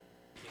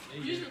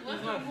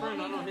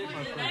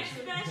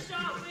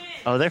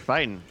Oh, they're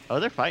fighting.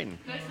 They're fighting.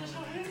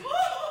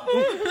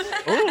 Ooh.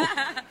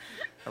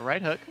 A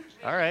right hook.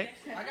 All right.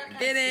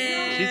 Get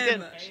him. She's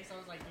getting.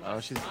 Oh,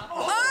 she's.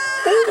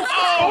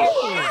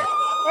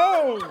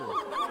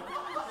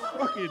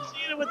 Fucking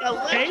She hit it with that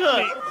leg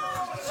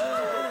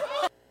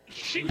hook.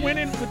 she went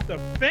in with the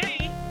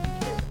feint.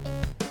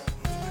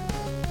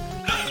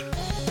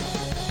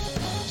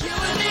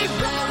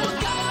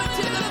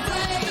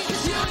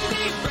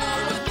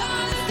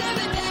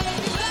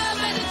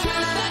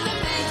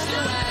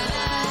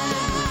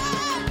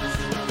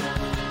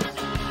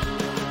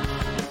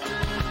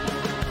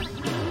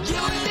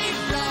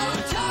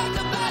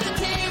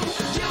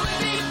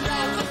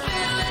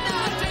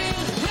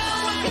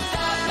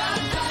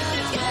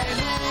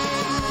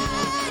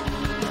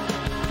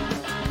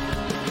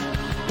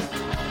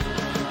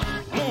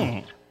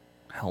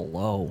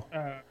 Hello.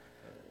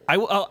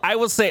 I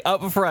will say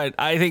up front,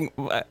 I think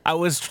I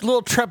was a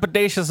little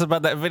trepidatious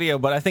about that video,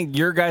 but I think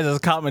your guys'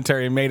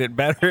 commentary made it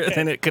better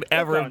than it could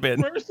ever have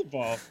been. First of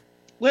all,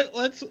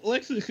 let's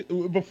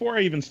before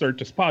I even start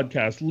this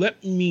podcast,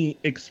 let me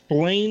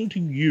explain to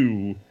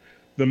you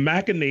the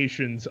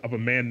machinations of a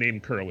man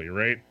named Curly,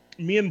 right?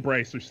 Me and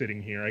Bryce are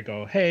sitting here. I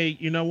go, hey,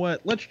 you know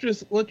what? Let's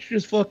just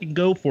fucking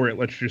go for it.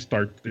 Let's just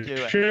start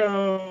the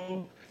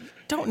show.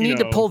 Don't need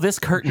to pull this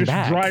curtain just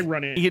back. Dry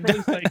run it.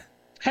 Curly's like,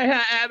 so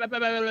I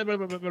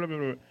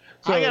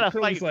gotta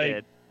Curly's fight, like,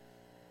 kid.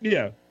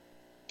 yeah.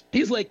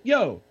 He's like,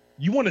 yo,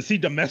 you want to see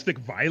domestic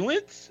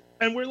violence?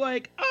 And we're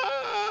like,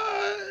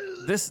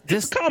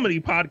 this comedy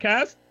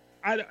podcast.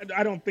 I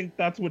don't think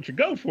that's what you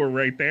go for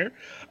right there.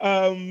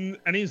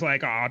 And he's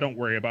like, don't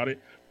worry about it.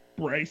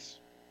 Bryce,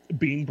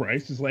 being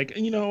Bryce, is like,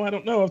 I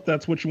don't know if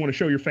that's what you want to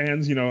show your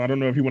fans. I don't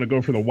know if you want to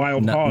go for the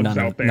wild hogs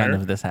out there. None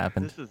of this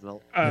happened. This is a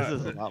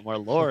lot more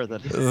lore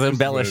than This is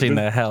embellishing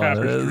the hell out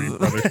of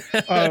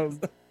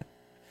it.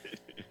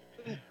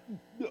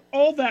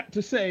 All that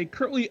to say,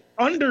 Curly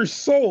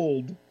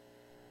undersold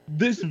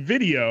this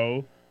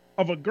video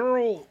of a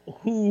girl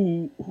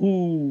who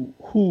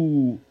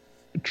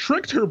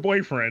tricked her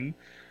boyfriend.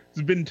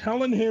 Has been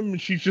telling him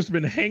she's just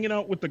been hanging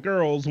out with the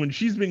girls when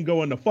she's been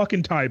going to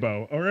fucking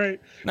Tybo. All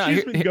right,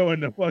 she's been going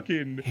to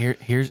fucking.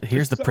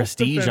 Here's the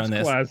prestige on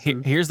this.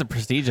 Here's the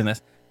prestige in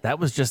this. That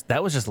was just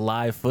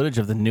live footage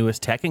of the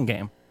newest Tekken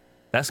game.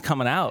 That's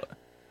coming out.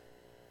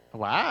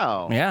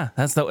 Wow. Yeah,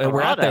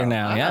 we're out there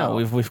now. Wow. Yeah,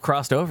 we've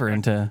crossed over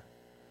into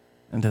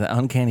the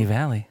uncanny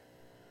valley.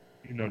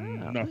 You know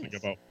nothing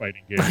about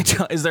fighting games.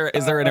 Is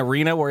there an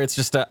arena where it's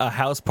just a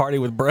house party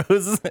with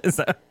bros? Is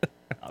that?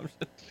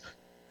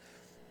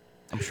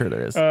 I'm sure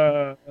there is.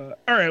 All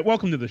right,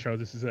 welcome to the show.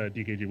 This is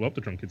DKG Welp,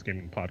 the Drunk Kids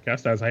Gaming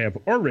Podcast. As I have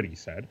already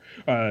said,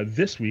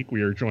 this week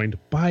we are joined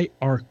by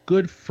our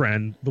good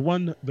friend, the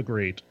one, the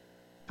great,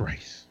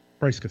 Bryce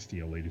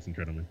Castillo, ladies and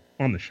gentlemen,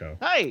 on the show.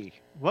 Hey,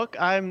 look,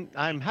 I'm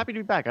happy to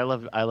be back. I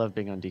love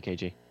being on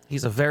DKG.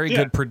 He's a very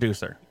good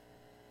producer.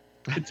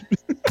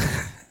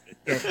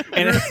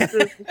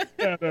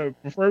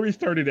 Before we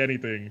started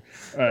anything,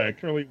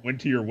 Curly went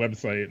to your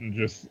website and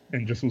just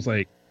was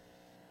like,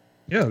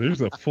 yeah, there's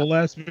a full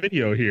ass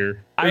video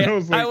here.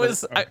 There's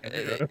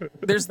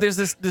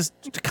this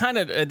kind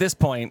of at this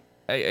point.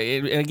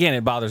 Again,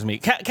 it bothers me.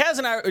 Kaz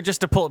and I, just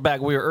to pull it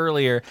back,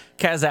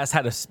 Kaz asked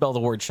how to spell the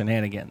word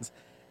shenanigans,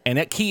 and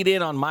it keyed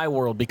in on my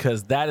world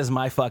because that is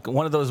my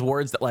one of those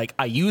words that like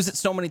I use it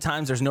so many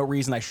times. There's no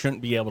reason I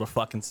shouldn't be able to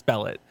fucking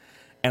spell it,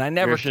 and I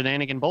never. You're a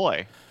shenanigan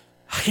boy.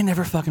 I can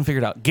never fucking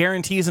figure it out.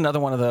 Guarantee is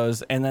another one of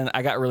those, and then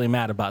I got really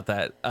mad about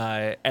that.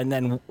 And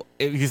then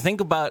if you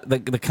think about the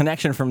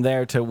connection from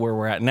there to where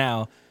we're at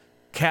now,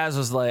 Kaz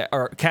was like,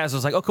 oh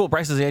cool,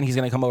 Bryce is in, he's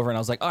gonna come over, and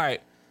I was like, all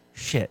right,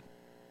 shit.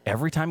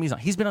 Every time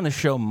he's been on the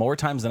show more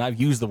times than I've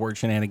used the word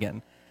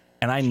shenanigan,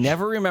 and I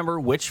never remember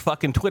which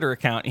fucking Twitter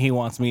account he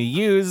wants me to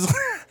use.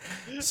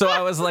 So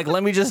I was like,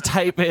 let me just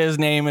type his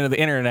name into the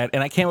internet,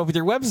 and I came up with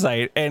your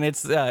website, and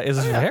it's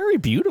very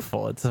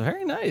beautiful. It's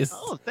very nice.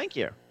 Oh, thank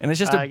you. And it's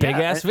just a big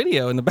ass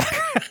video in the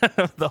background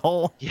of the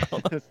whole.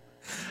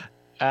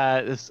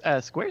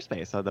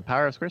 Squarespace, the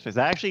power of Squarespace.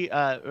 That actually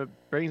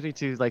brings me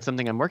to like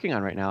something I'm working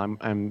on right now.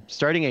 I'm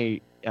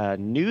starting a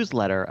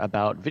newsletter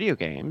about video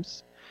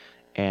games,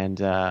 and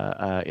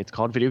it's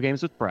called Video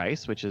Games with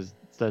Bryce, which is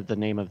the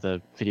name of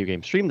the video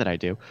game stream that I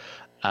do.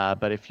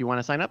 But if you want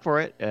to sign up for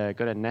it, go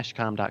to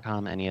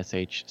neshcom.com,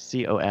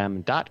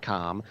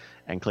 neshcom.com,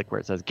 and click where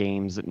it says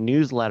Games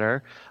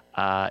Newsletter.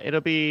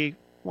 It'll be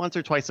once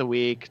or twice a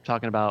week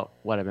talking about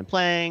what I've been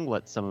playing,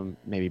 what some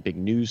maybe big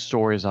news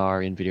stories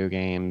are in video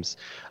games.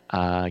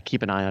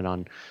 Keep an eye out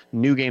on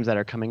new games that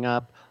are coming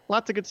up.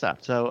 Lots of good stuff.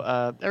 So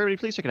everybody,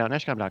 please check it out,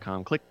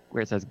 neshcom.com. Click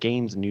where it says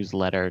Games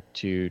Newsletter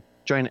to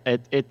join.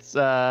 It's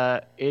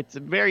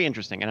very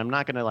interesting, and I'm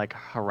not going to like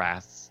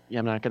harass.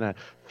 I'm not going to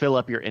fill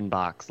up your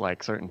inbox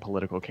like certain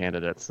political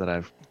candidates that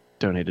I've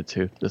donated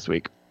to this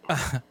week.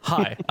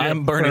 Hi,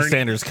 I'm Bernie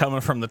Sanders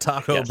coming from the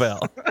Taco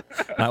Bell.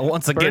 I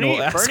once again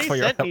will ask for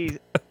your help.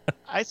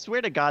 I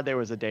swear to God, there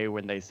was a day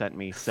when they sent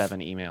me 7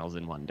 emails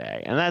in one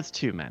day, and that's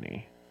too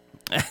many.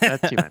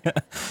 That's too many.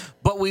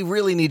 But we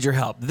really need your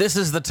help. This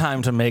is the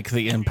time to make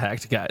the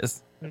impact,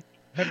 guys.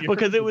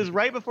 Because it was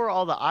right before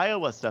all the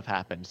Iowa stuff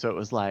happened. So it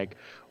was like,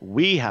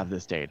 we have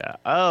this data.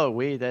 Oh,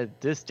 we did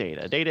this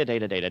data.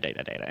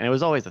 And it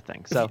was always a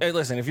thing. So hey,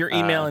 listen, if you're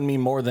emailing me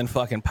more than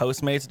fucking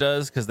Postmates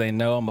does because they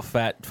know I'm a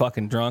fat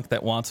fucking drunk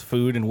that wants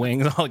food and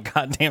wings all the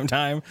goddamn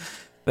time,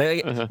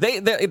 they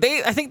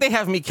I think they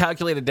have me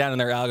calculated down in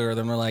their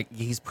algorithm. They're like,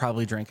 he's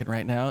probably drinking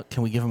right now.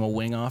 Can we give him a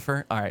wing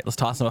offer? All right, let's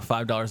toss him a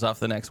 $5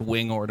 off the next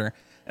wing order.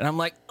 And I'm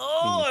like,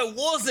 I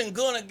wasn't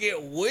gonna get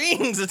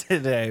wings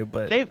today,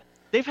 but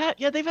They've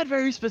had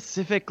very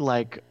specific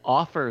like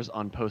offers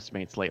on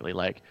Postmates lately,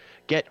 like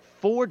get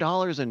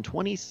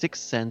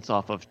 $4.26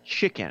 off of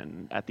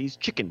chicken at these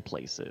chicken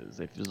places.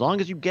 As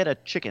long as you get a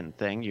chicken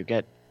thing, you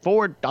get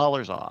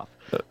 $4 off.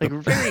 Like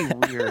very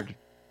weird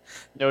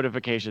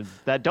notifications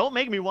that don't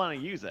make me want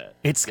to use it.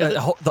 It's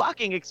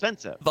fucking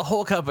expensive. The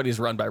whole company's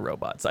run by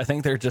robots. I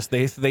think they're just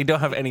they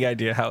don't have any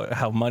idea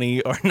how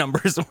money or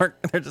numbers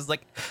work. They're just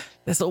like,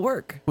 this will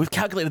work. We've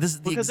calculated this is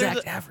the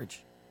exact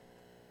average.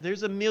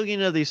 There's a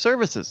million of these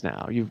services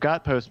now. You've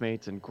got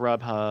Postmates and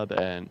Grubhub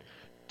and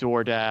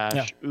DoorDash.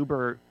 Yeah.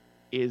 Uber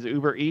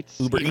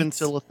Eats even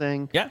still a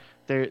thing. Yeah.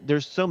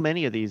 There's so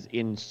many of these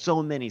in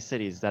so many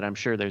cities that I'm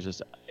sure there's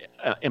just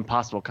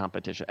impossible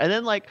competition. And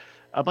then like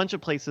a bunch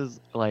of places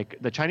like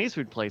the Chinese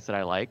food place that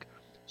I like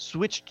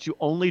switched to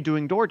only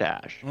doing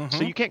DoorDash. Mm-hmm.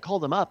 So you can't call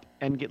them up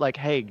and get like,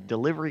 hey,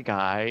 delivery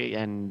guy,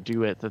 and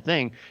do it the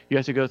thing. You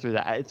have to go through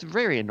that. It's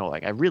very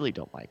annoying. I really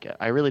don't like it.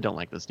 I really don't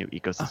like this new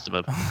ecosystem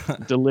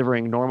of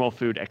delivering normal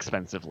food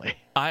expensively.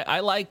 I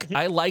like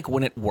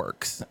when it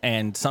works,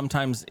 and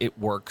sometimes it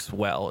works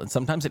well, and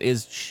sometimes it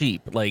is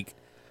cheap. Like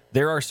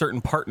there are certain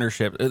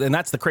partnerships, and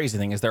that's the crazy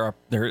thing is there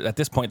at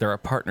this point there are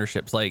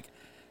partnerships like.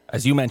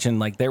 As you mentioned,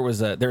 like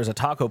there's a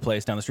taco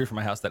place down the street from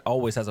my house that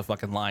always has a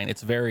fucking line.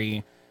 It's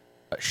very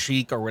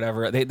chic or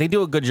whatever. They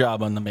do a good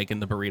job on making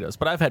the burritos,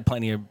 but I've had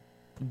plenty of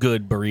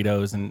good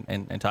burritos and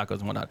tacos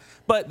and whatnot.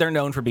 But they're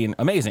known for being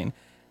amazing.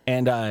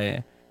 And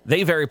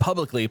they very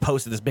publicly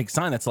posted this big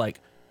sign that's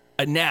like,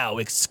 now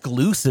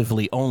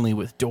exclusively only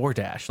with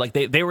DoorDash. Like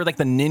they were like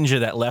the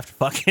ninja that left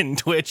fucking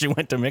Twitch and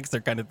went to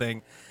Mixer kind of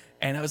thing.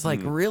 And I was like,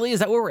 really?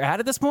 Is that where we're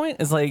at this point?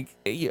 It's like,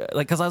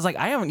 because I was like,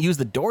 I haven't used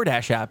the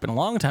DoorDash app in a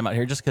long time out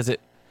here just because it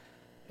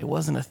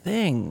wasn't a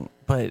thing.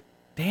 But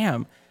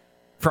damn,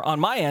 for on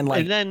my end,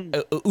 like then,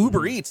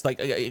 Uber Eats, like,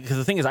 because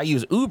the thing is, I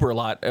use Uber a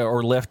lot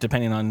or Lyft,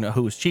 depending on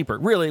who's cheaper.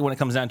 Really, when it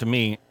comes down to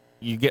me,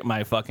 you get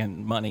my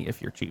fucking money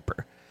if you're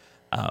cheaper.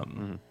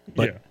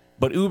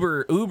 But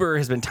Uber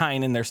has been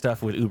tying in their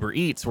stuff with Uber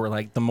Eats, where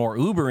like the more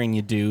Ubering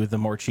you do, the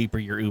more cheaper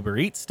your Uber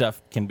Eats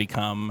stuff can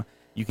become.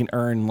 You can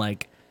earn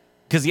like.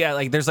 Because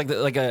like there's like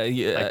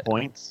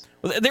points.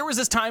 There was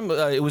this time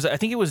I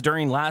think it was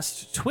during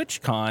last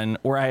TwitchCon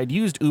where I had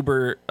used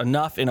Uber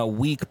enough in a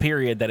week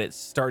period that it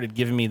started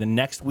giving me the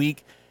next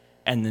week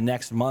and the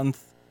next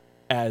month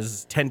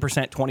as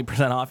 10%,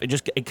 20% off.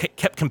 It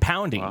kept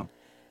compounding, wow.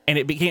 And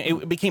it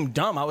became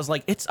dumb. I was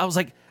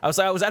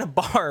at a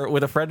bar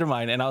with a friend of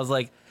mine, and I was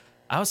like,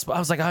 oh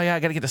yeah, I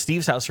got to get to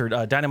Steve's house for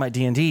Dynamite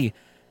D&D,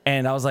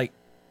 and I was like,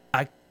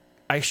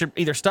 I should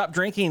either stop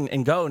drinking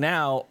and go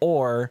now,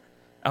 or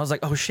I was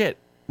like, oh shit,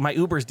 my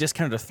Uber's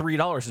discounted to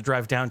 $3 to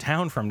drive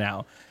downtown from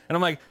now. And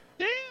I'm like,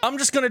 damn. I'm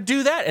just going to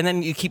do that. And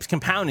then it keeps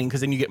compounding because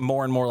then you get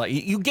more and more like,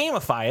 you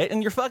gamify it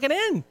and you're fucking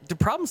in. The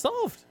problem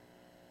solved.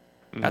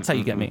 That's how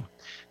you get me.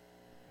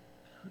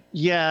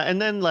 Yeah,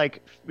 and then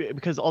like,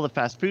 because all the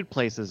fast food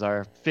places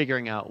are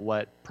figuring out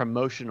what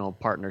promotional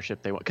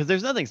partnership they want. Because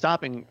there's nothing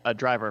stopping a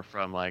driver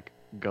from like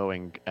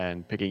going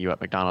and picking you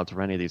up McDonald's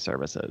or any of these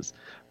services.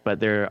 But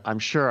there, I'm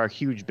sure, are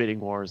huge bidding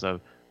wars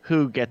of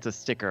who gets a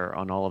sticker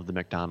on all of the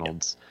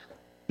McDonald's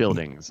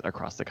buildings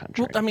across the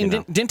country. Well, I mean,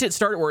 didn't it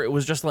start where it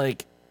was just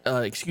like,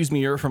 excuse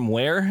me, you're from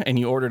where? And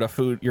you're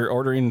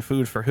ordering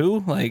food for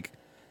who? Like,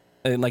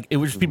 and like it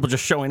was just people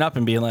just showing up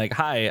and being like,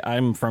 hi,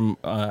 I'm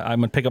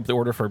gonna pick up the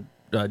order for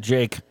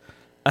Jake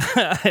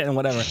and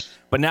whatever.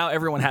 But now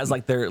everyone has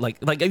like their like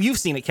you've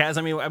seen it, Kaz.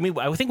 I mean,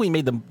 I think we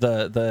made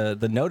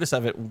the notice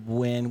of it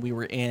when we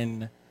were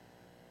in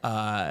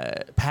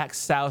PAX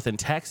South in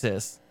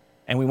Texas.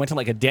 And we went to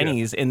like a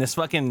Denny's, and this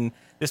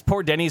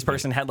poor Denny's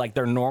person had like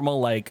their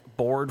normal like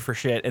board for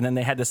shit, and then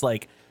they had this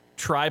like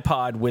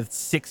tripod with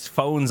 6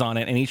 phones on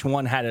it, and each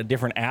one had a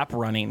different app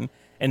running,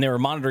 and they were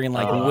monitoring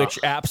like which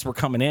apps were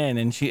coming in,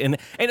 and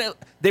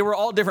they were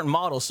all different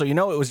models, so it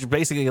was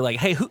basically like,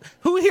 hey,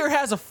 who here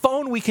has a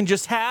phone we can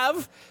just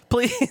have,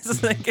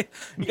 please? Like,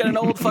 you got an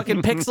old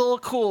fucking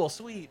Pixel? Cool,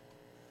 sweet.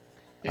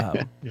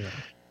 Yeah.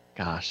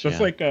 Gosh,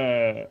 that's like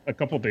a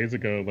couple days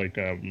ago, like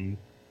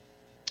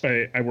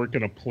I work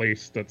in a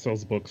place that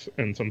sells books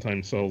and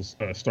sometimes sells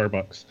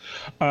Starbucks.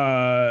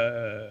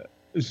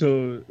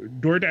 So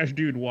DoorDash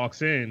dude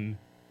walks in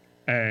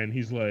and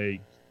he's like,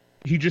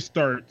 he just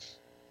starts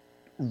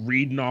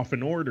reading off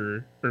an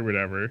order or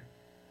whatever,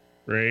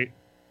 right?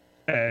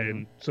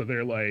 And so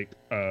they're like,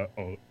 oh,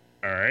 all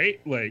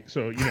right. Like,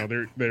 so,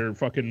 they're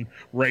fucking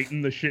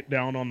writing the shit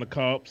down on the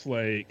cups,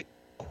 like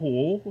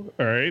cool.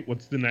 All right,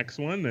 what's the next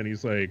one? Then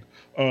he's like,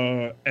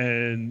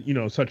 and you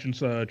know, such and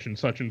such and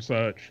such and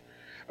such,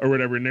 or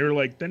whatever. And they're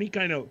like, then he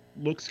kind of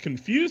looks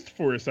confused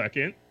for a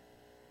second,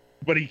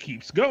 but he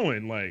keeps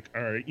going. Like,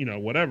 all right, you know,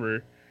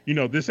 whatever. You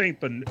know, this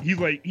ain't the. He's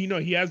like, you know,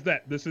 he has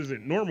that this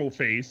isn't normal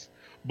face,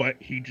 but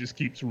he just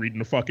keeps reading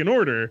the fucking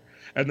order,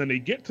 and then they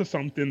get to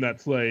something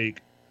that's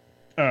like,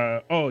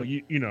 and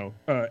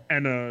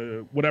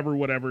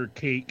whatever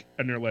cake,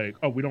 and they're like,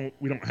 oh, we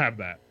don't have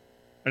that,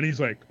 and he's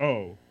like,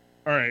 oh,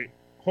 all right,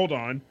 hold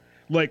on,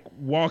 like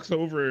walks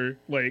over,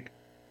 like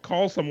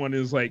calls someone,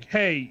 is like,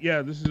 hey,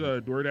 yeah, this is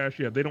DoorDash,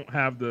 yeah, they don't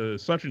have the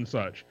such and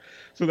such.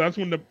 So that's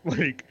when the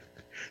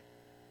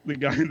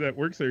guy that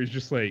works there is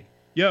just like,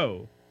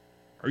 yo,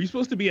 are you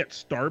supposed to be at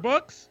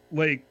Starbucks?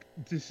 Like,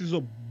 this is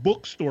a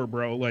bookstore,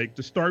 bro. Like,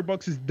 the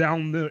Starbucks is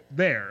down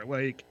there.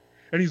 Like,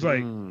 and he's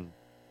like,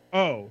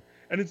 oh.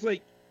 And it's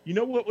like, you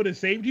know what would have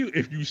saved you?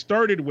 If you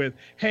started with,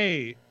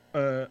 hey,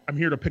 I'm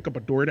here to pick up a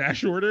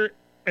DoorDash order.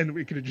 And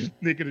they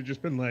could have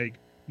just been like,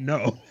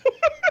 no.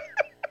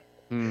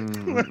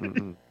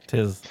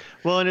 Tis.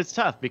 Well, and it's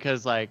tough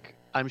because, like,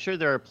 I'm sure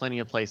there are plenty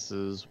of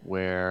places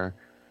where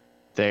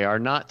they are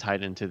not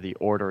tied into the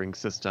ordering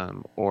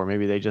system, or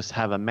maybe they just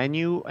have a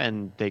menu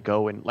and they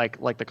go and like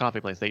the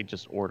coffee place, they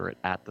just order it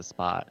at the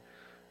spot.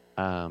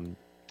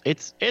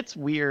 It's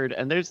weird,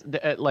 and there's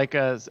like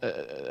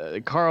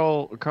California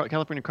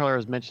Carl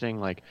was mentioning,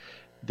 like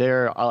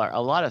there are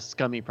a lot of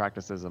scummy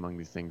practices among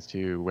these things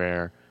too,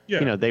 where you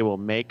know, they will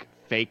make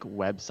fake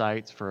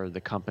websites for the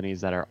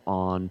companies that are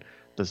on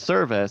the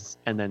service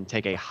and then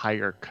take a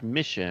higher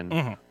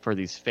commission for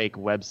these fake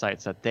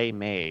websites that they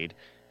made,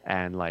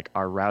 and like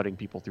are routing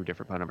people through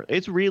different phone numbers.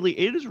 It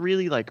is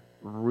really like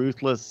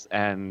ruthless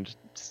and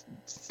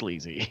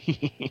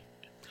sleazy.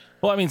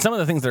 Well, I mean, some of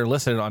the things that are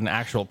listed on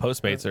actual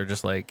Postmates are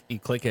just like, you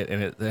click it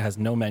and it has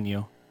no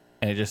menu,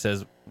 and it just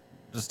says,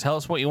 just tell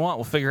us what you want,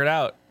 we'll figure it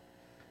out.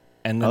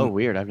 And then, oh,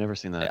 weird! I've never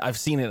seen that. I've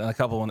seen it in a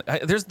couple.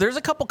 There's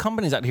a couple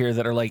companies out here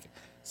that are like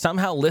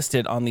somehow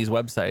listed on these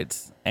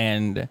websites,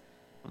 and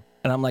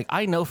I'm like,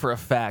 I know for a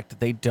fact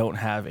they don't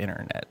have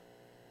internet.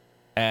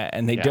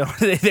 And they don't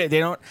they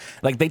don't,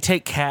 like, they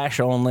take cash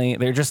only.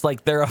 They're just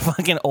like, they're a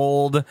fucking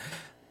old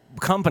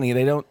company.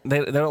 They don't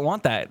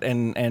want that.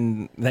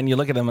 And then you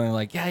look at them and they're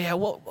like, yeah,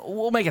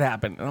 we'll make it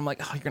happen. And I'm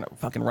like, oh, you're gonna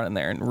fucking run in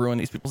there and ruin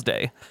these people's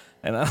day.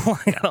 And I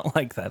don't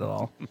like that at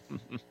all.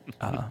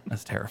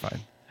 That's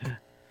terrifying.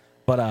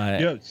 But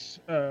yes,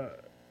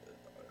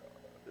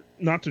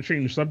 not to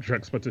change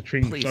subjects, but to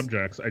change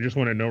subjects, I just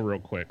want to know real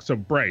quick. So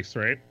Bryce,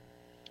 right?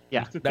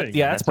 Yeah,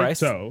 that's Bryce.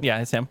 So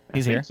yeah, it's him.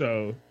 He's here.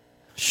 So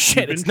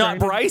shit, it's not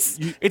Bryce.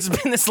 It's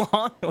been this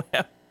long.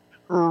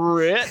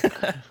 Rip.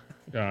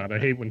 God, I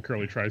hate when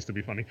Curly tries to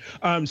be funny.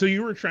 So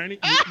you were trying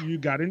to, you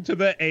got into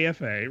the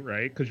AFA,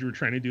 right? Because you were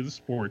trying to do the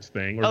sports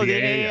thing, or the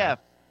AAF.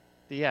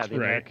 Yeah,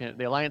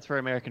 the Alliance for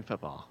American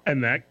Football.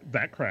 And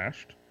that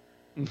crashed.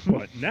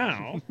 But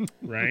now,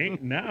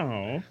 right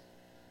now,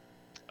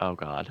 oh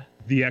God,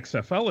 the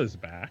XFL is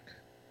back.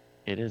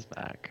 It is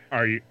back.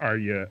 Are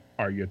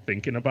you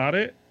thinking about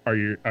it? Are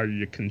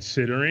you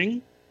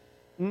considering?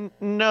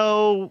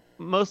 No,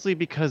 mostly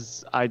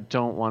because I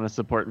don't want to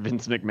support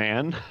Vince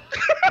McMahon.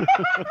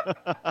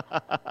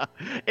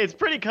 It's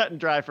pretty cut and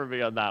dry for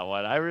me on that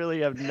one. I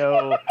really have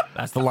no.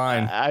 That's the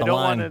line. I don't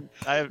want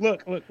to.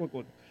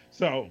 Look.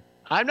 So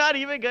I'm not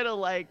even gonna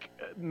like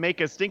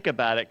make a stink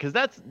about it, because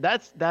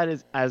that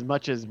is as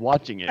much as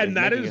watching it, and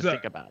that is a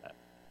stink about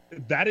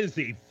it. That is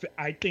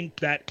I think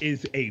that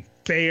is a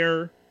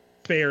fair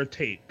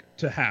take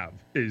to have,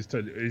 is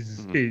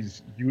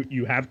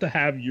you have to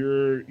have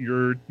your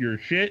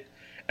shit,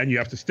 and you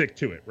have to stick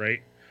to it,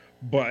 right?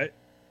 But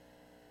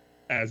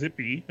as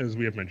we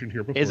have mentioned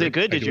here before, is it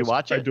good? Did you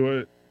watch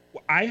it?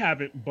 I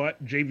haven't,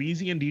 but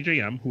JVZ and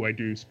DJM, who I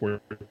do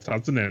Sports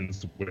Odds and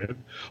Ends with,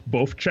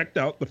 both checked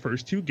out the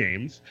first two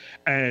games,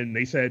 and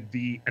they said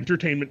the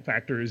entertainment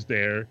factor is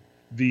there,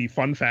 the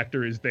fun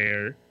factor is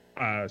there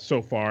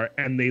so far,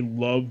 and they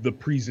love the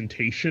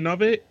presentation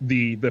of it.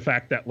 The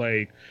fact that,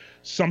 like,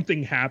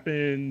 something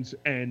happens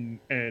and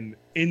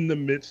in the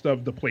midst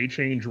of the play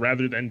change,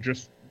 rather than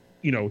just,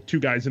 you know, two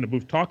guys in a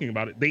booth talking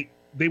about it,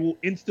 they will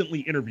instantly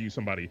interview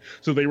somebody.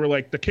 So they were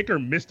like, the kicker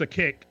missed a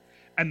kick,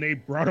 and they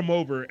brought him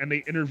over and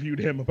they interviewed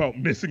him about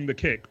missing the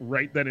kick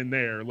right then and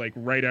there, like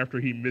right after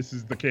he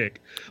misses the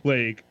kick.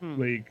 Like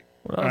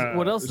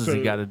what else does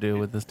he got to do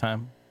with this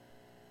time?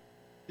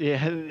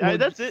 Yeah,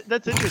 that's it.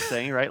 That's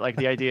interesting, right? Like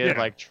the idea of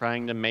like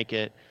trying to make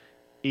it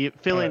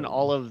fill in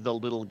all of the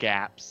little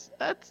gaps.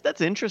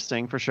 That's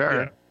interesting for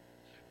sure. Yeah.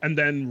 And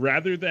then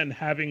rather than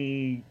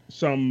having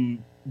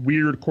some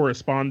weird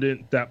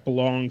correspondent that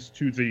belongs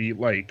to the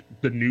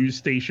news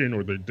station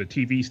or the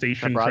TV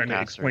station trying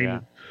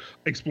to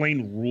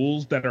explain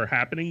rules that are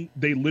happening,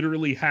 they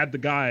literally had the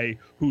guy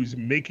who's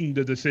making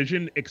the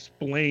decision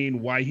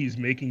explain why he's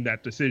making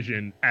that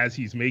decision as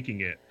he's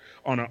making it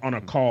on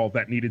a call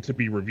that needed to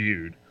be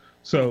reviewed.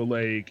 So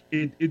like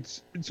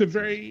it's a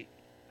very,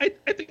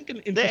 I think an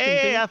interesting The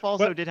AAF thing,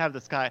 also did have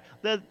the sky.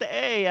 The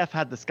AAF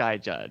had the sky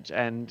judge,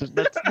 and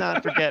let's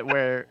not forget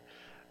where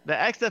the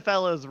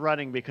XFL is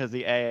running because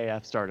the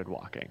AAF started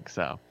walking.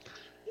 So,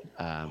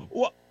 okay.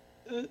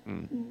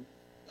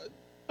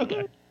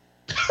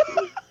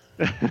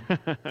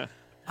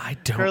 I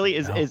don't. Curly,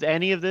 know. is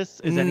any of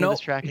this any of this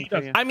tracking?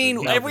 For you? I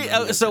mean,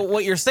 so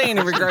what you're saying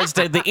in regards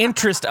to the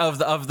interest of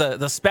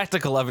the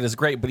spectacle of it is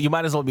great, but you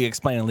might as well be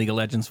explaining League of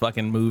Legends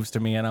fucking moves to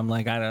me, and I'm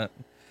like, I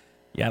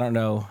don't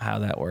know how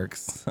that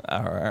works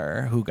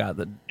or who got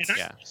the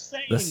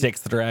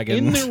sixth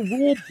dragon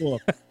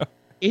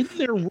in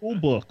their rule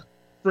book.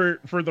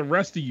 For the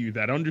rest of you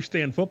that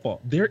understand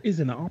football, there is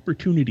an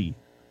opportunity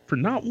for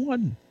not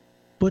one,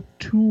 but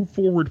 2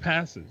 forward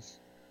passes.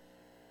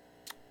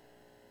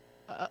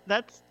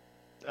 That's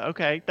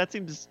okay. That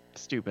seems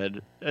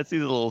stupid. That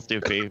seems a little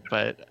stupid,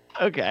 but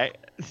okay.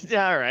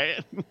 All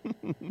right.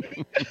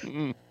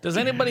 Does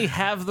anybody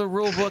have the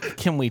rule book?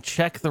 Can we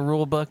check the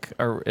rule book,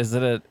 or is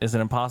it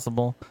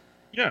impossible?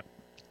 Yeah.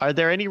 Are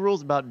there any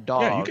rules about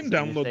dogs? Yeah, you can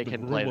download the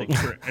rule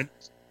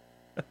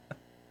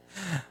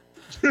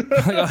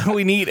book.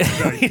 We need.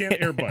 No, you can't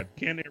airbud.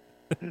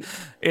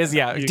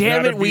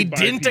 Damn it, we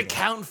didn't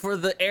account for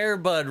the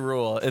airbud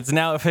rule. It's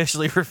now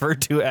officially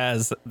referred to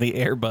as the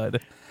airbud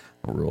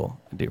rule.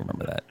 I do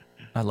remember that.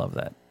 I love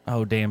that.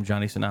 Oh damn,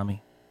 Johnny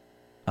Tsunami.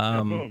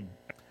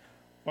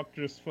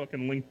 Just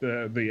fucking link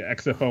the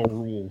XFL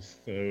rules.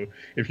 So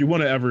if you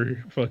want to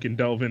ever fucking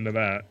delve into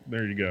that,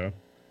 there you go.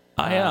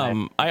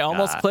 I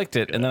almost clicked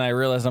it and then I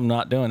realized I'm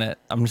not doing it.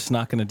 I'm just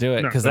not going to do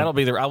it because that'll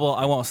be I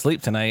won't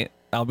sleep tonight.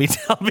 I'll be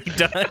done. I'll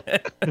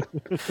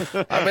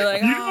be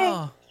like,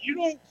 you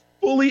don't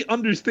fully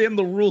understand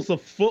the rules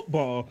of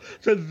football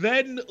to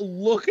then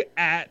look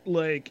at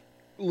like.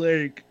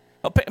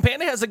 Oh,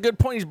 Panda has a good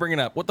point he's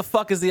bringing up. What the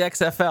fuck is the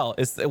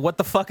XFL? What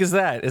the fuck is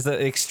that? Is it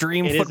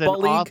Extreme Football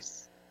League?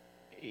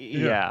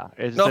 Yeah,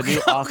 it's a new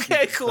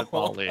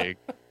football league.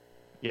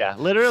 Yeah,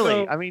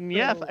 literally. So, I mean,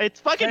 it's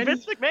fucking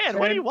Vince McMahon.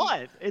 What do you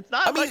want? It's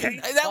not. I mean,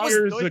 that was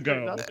years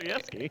ago.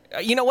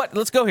 You know what?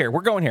 Let's go here.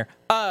 We're going here.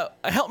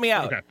 Help me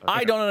out. Okay.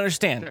 I don't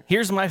understand. Sure.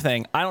 Here's my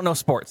thing. I don't know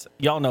sports.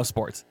 Y'all know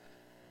sports.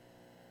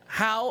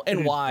 How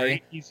and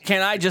why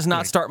can I just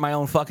not start my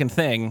own fucking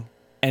thing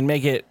and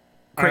make it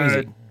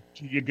crazy?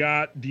 Do you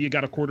got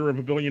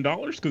 $250 million?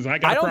 Because I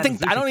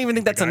don't even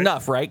think that's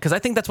enough, right? Because I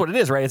think that's what it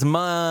is, right? It's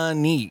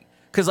money.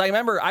 Because I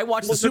remember I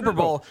watched the Super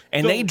Bowl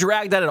and they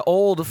dragged out the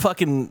oldest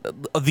fucking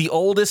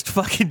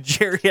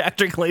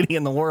geriatric lady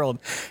in the world,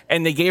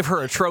 and they gave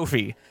her a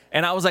trophy.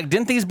 And I was like,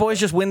 didn't these boys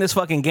just win this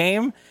fucking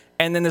game?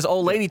 And then this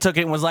old lady took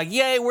it and was like,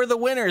 yay, we're the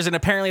winners. And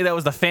apparently that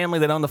was the family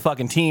that owned the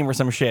fucking team or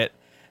some shit.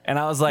 And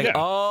I was like,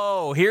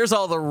 oh, here's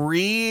all the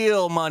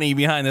real money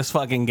behind this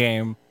fucking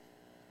game.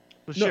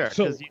 Well, sure,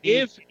 because you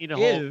need a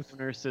whole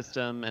owner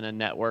system and a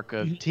network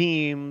of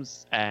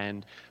teams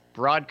and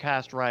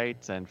broadcast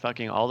rights and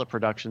fucking all the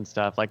production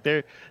stuff. Like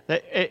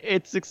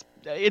it's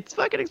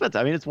fucking expensive.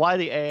 I mean, it's why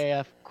the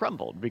AAF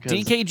crumbled because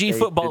DKG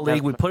Football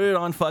League. We put it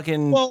on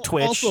fucking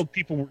Twitch. Also,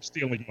 people were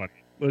stealing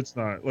money. Let's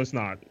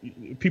not.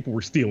 People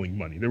were stealing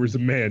money. There was a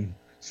man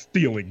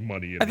stealing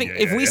money. I think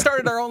if we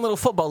started our own little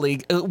football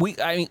league, we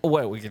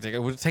could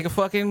take a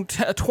fucking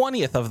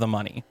 20th of the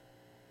money.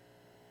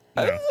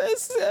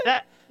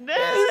 Yeah.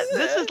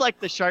 This is like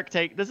the Shark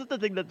Tank. This is the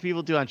thing that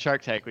people do on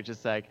Shark Tank, which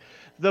is like,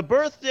 the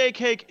birthday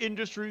cake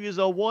industry is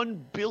a $1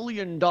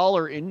 billion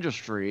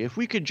industry. If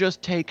we could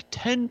just take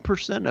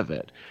 10% of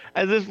it.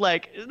 As if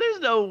like, there's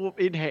no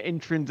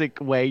intrinsic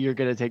way you're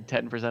going to take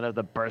 10% of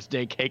the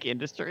birthday cake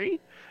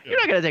industry. You're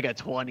not going to take a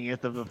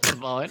 20th of the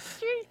football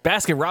industry.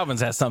 Baskin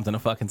Robbins has something to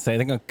fucking say.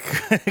 They're going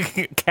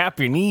to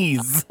cap your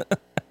knees.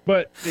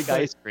 But big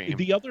ice cream.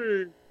 They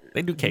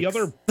do cakes.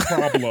 The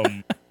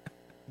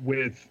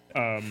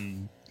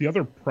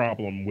other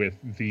problem with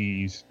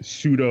these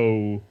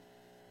pseudo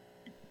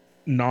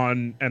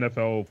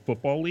non-NFL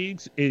football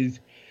leagues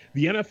is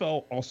the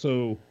NFL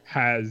also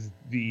has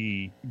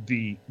the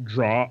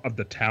draw of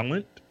the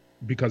talent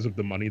because of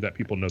the money that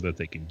people know that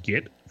they can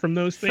get from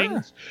those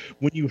things. Sure.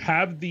 When you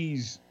have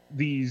these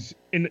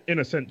in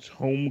a sense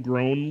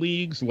homegrown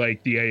leagues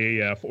like the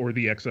AAF or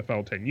the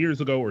XFL 10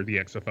 years ago or the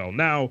XFL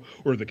now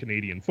or the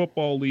Canadian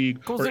Football League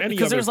or any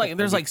because there's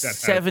like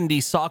 70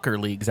 soccer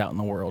leagues out in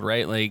the world,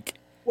 right? Like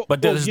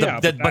but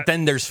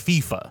then there's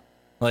FIFA.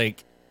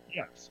 Like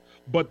yes.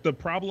 But the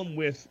problem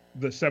with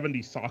the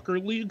 70 soccer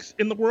leagues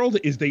in the world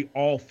is they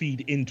all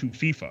feed into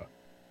FIFA.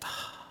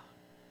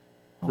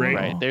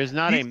 Right. There's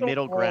not a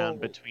middle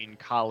ground between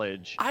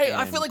college.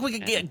 I feel like we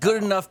could get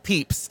good enough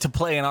peeps to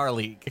play in our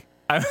league.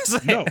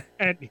 No,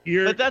 and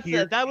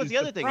that was the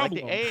other thing. Like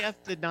the AAF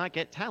did not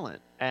get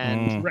talent,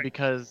 and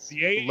because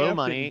low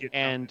money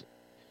and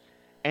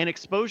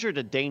exposure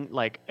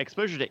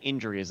to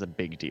injury is a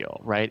big deal,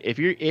 right?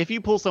 If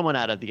you pull someone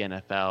out of the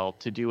NFL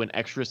to do an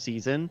extra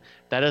season,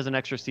 that is an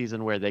extra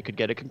season where they could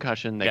get a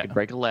concussion, they could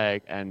break a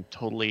leg, and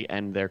totally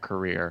end their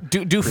career.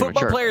 Do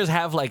football players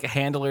have like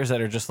handlers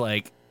that are just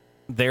like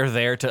they're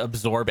there to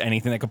absorb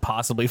anything that could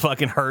possibly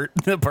fucking hurt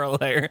the pro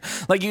player.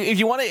 Like if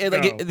you want to,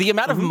 like the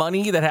amount of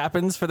money that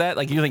happens for that,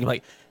 like you think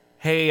like,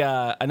 hey,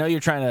 I know you're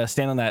trying to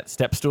stand on that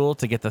step stool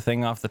to get the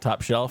thing off the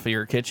top shelf of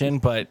your kitchen,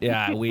 but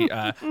yeah, we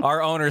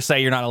our owners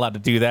say you're not allowed to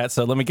do that,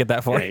 so let me get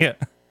that for you.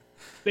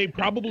 They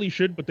probably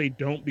should, but they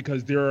don't,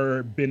 because there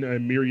have been a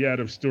myriad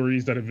of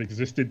stories that have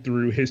existed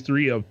through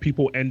history of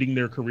people ending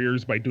their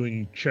careers by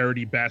doing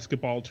charity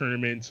basketball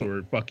tournaments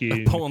or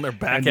fucking pulling their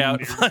back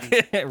out,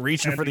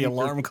 reaching for the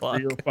alarm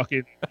clock,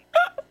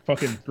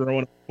 fucking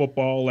throwing a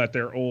football at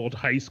their old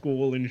high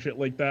school and shit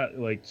like that.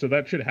 Like, so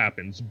that shit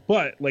happens.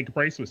 But like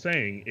Bryce was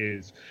saying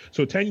is,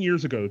 so 10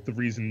 years ago, the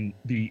reason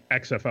the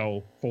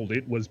XFL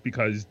folded was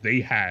because they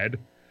had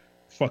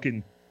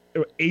fucking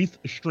 8th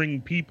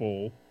string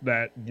people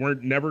that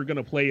weren't never going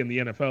to play in the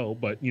NFL,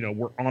 but, you know,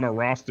 were on a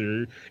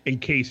roster in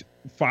case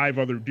 5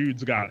 other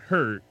dudes got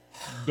hurt.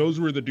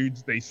 Those were the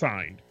dudes they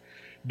signed.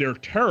 They're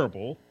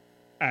terrible,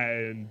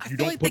 and you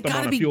don't put them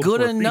on a field. Good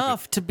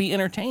enough to be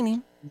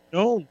entertaining.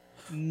 No,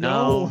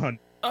 honey.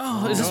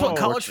 Oh, is this what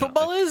college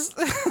football is?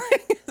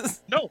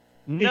 No,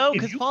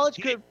 because college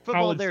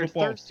football, they're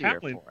thirstier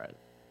for it.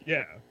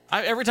 Yeah.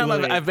 Every time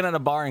I've been at a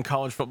bar and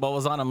college football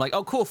was on, I'm like,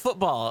 oh, cool,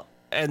 football.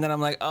 And then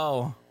I'm like,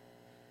 oh,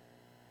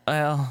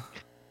 well.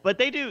 But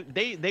they do.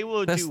 They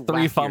will do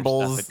 3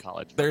 fumbles. Stuff in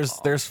college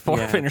there's 4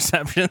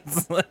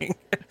 interceptions. Like,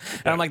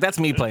 and I'm like, that's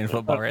me playing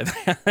football right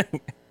there.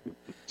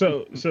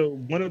 So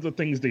one of the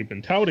things they've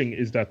been touting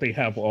is that they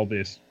have all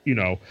this, you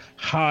know,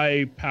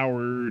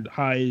 high-powered,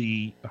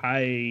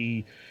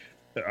 high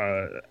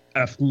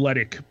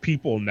athletic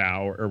people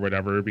now or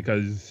whatever,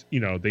 because, you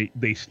know,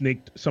 they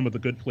snaked some of the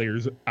good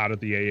players out of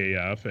the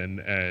AAF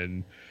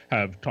and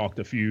have talked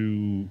a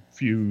few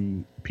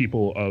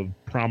people of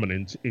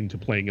prominence into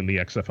playing in the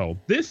XFL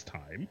this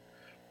time,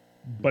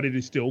 but it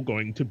is still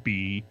going to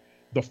be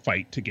the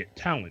fight to get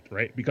talent,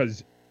 right?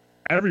 Because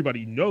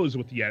everybody knows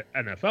what the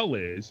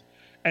NFL is,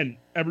 and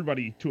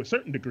everybody to a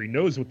certain degree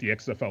knows what the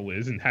XFL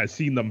is and has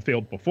seen them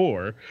failed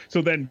before.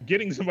 So then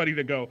getting somebody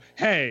to go,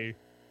 hey,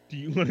 do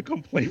you want to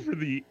come play for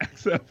the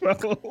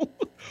XFL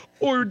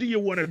or do you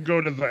want to go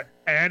to the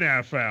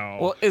NFL?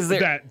 Well, is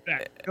there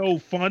that no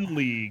fun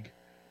league?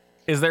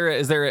 Is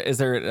there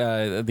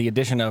the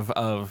addition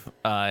of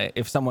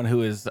if someone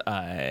who is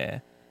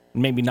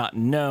maybe not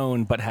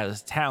known but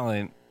has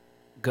talent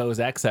goes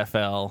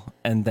XFL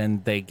and then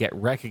they get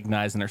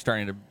recognized and they're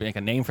starting to make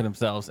a name for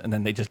themselves and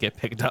then they just get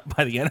picked up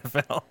by the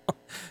NFL?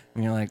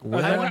 And you're like,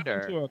 what? I That wonder.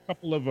 happened to a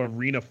couple of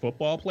arena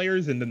football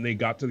players, and then they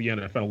got to the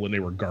NFL when they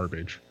were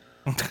garbage.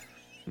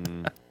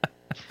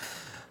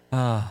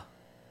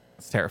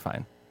 It's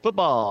terrifying.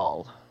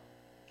 Football.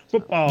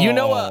 You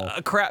know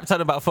a crap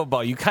ton about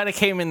football. You kind of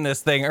came in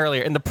this thing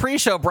earlier. In the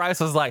pre-show, Bryce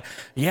was like,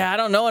 yeah, I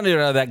don't know any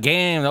of that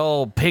game, the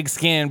old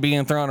pigskin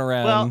being thrown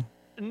around. Well,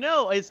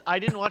 no, I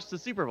didn't watch the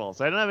Super Bowl,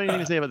 so I don't have anything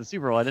to say about the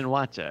Super Bowl. I didn't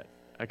watch it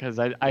because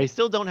I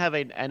still don't have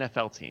an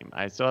NFL team.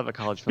 I still have a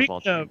college football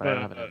team, but I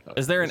don't have an NFL team.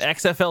 Is there an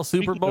XFL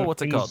Super Bowl?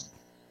 What's it called?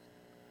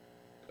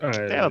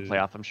 They have a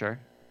playoff, I'm sure.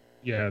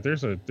 Yeah,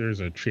 there's a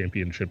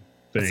championship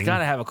thing. It's got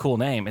to have a cool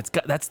name.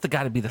 That's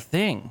got to be the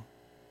thing.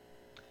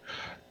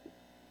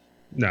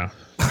 No,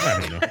 I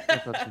don't know.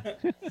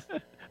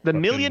 The $1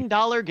 million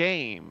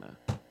game.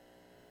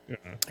 Yeah.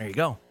 There you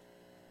go.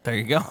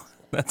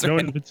 That's No,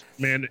 right.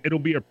 man, it'll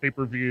be a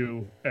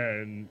pay-per-view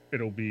and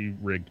it'll be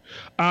rigged.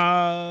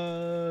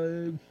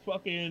 I'm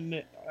trying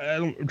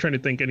to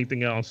think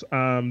anything else.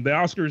 The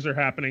Oscars are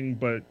happening,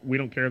 but we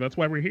don't care. That's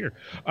why we're here.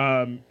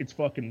 It's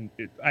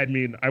I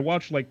mean, I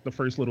watched like the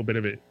first little bit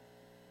of it.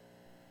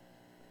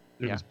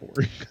 It was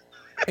boring.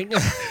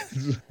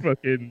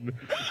 fucking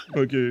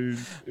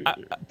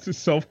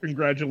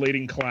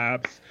self-congratulating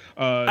claps.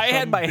 I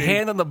had my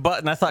hand on the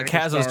button. I thought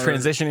Kaz was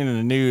transitioning into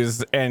the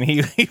news, and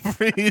he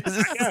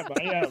freezes.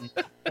 I am.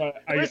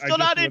 We're still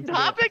not in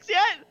topics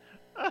yet.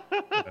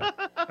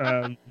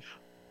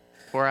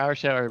 4-hour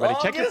show, everybody.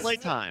 Check your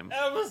playtime.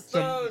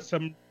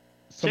 Some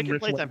check your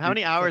playtime. How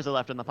many hours are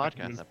left in the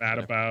podcast? Is that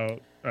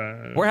about?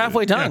 We're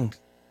halfway done,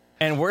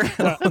 and we're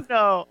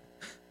no.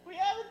 We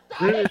haven't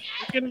done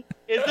it.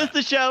 Is this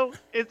the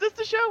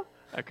show?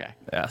 Okay.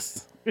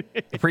 Yes.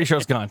 The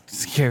pre-show's gone.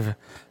 Scared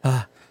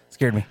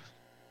me.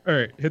 All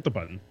right, hit the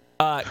button.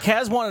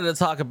 Kaz wanted to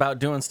talk about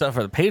doing stuff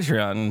for the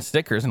Patreon and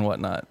stickers and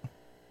whatnot.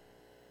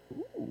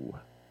 Ooh.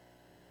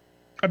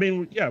 I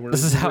mean, yeah,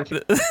 this is how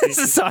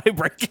I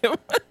break him.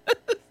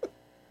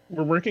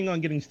 We're working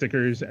on getting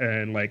stickers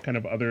and like kind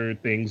of other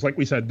things. Like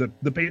we said, the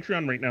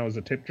Patreon right now is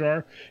a tip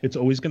jar. It's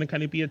always going to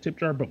kind of be a tip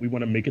jar, but we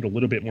want to make it a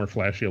little bit more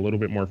flashy, a little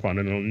bit more fun,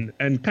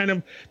 and kind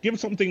of give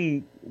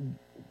something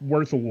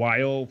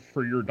worthwhile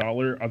for your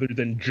dollar other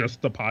than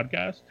just the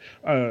podcast.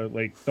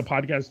 Like the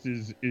podcast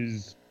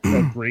is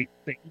a great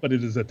thing, but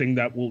it is a thing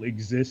that will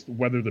exist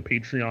whether the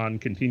Patreon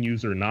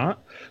continues or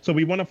not. So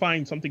we want to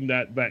find something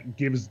that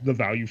gives the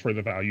value for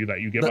the value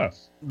that you give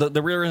us.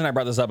 The real reason I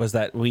brought this up is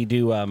that we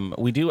do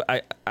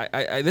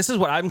this is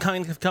what I'm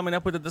kind of coming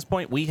up with at this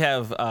point. We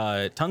have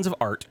tons of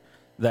art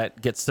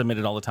that gets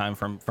submitted all the time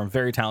from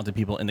very talented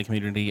people in the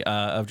community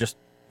of just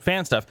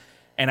fan stuff.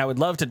 and I would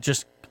love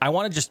to I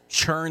want to just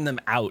churn them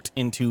out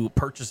into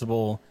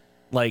purchasable,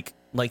 like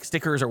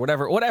stickers or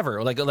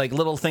whatever, like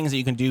little things that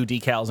you can do,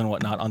 decals and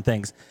whatnot on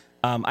things.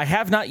 I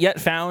have not yet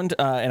found,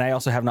 and I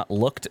also have not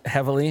looked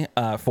heavily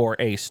for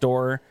a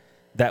store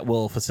that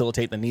will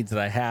facilitate the needs that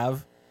I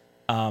have.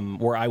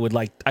 Where I'd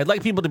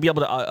like people to be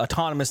able to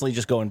autonomously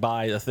just go and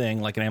buy a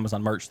thing like an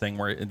Amazon merch thing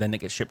where then it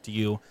gets shipped to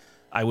you.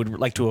 I would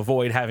like to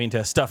avoid having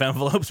to stuff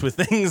envelopes with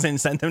things and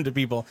send them to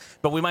people,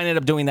 but we might end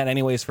up doing that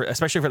anyways,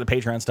 especially for the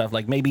Patreon stuff.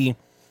 Like maybe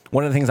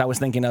one of the things I was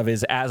thinking of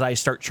is as I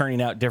start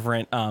churning out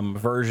different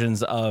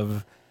versions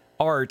of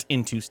art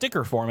into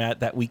sticker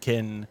format that we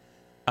can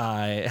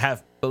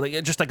have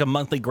just like a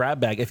monthly grab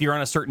bag. If you're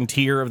on a certain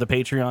tier of the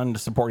Patreon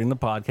supporting the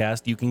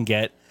podcast, you can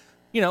get,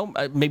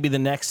 maybe the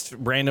next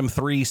random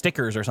 3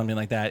 stickers or something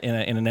like that in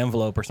an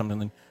envelope or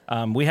something.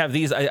 We have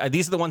these.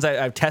 These are the ones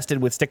I've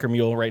tested with Sticker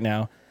Mule right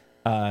now.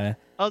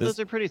 Those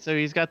are pretty. So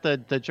he's got the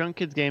Drunk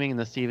Kids Gaming and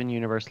the Steven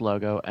Universe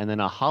logo, and then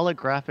a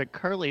holographic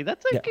Curly.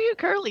 That's a cute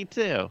Curly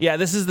too. Yeah,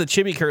 this is the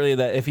Chibi Curly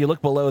that if you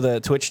look below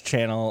the Twitch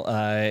channel,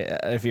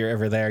 if you're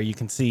ever there, you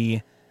can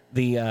see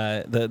the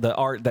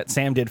art that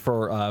Sam did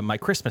for my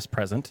Christmas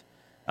present.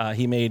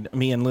 He made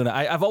me and Luna.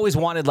 I've always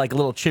wanted like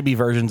little chibi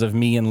versions of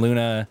me and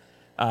Luna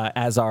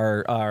as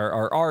our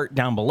art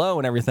down below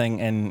and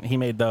everything, and he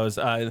made those.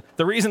 The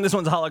reason this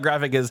one's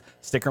holographic is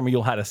Sticker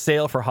Mule had a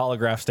sale for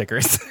holograph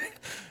stickers,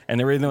 and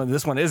the reason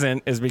this one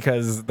isn't is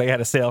because they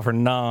had a sale for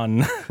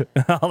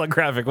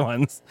non-holographic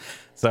ones.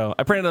 So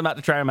I printed them out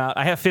to try them out.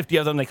 I have 50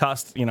 of them. They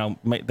cost me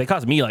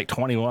like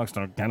 $20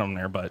 to get them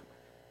there, but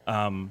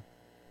I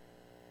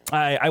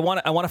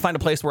want to find a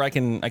place where I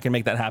can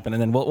make that happen,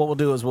 and then what we'll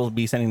do is we'll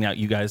be sending out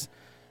you guys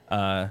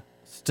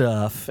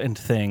stuff and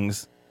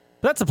things.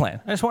 But that's the plan.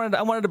 I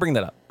wanted to bring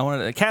that up.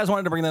 Kaz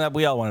wanted to bring that up.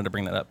 We all wanted to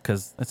bring that up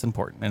because it's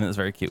important and it's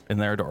very cute and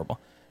they're adorable.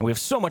 And we have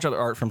so much other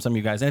art from some of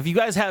you guys. And if you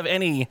guys have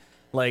any,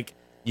 like,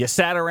 you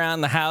sat around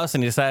the house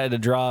and you decided to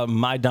draw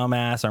my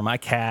dumbass or my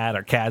cat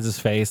or Kaz's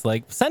face,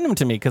 like, send them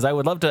to me because I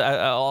would love to.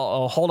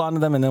 I'll hold on to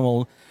them and then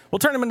we'll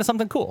turn them into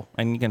something cool.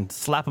 And you can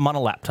slap them on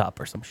a laptop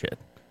or some shit.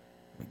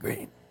 That'd be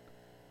great.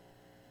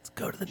 Let's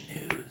go to the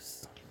news.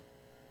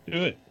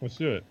 Do it. Let's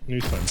do it.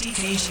 News time.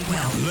 DKG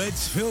Well.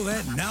 Let's fill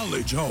that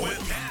knowledge hole. With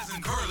Kaz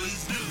and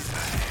Curly's news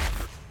bag.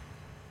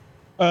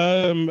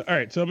 All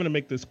right, so I'm going to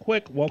make this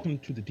quick. Welcome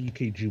to the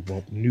DKG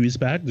Well News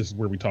Bag. This is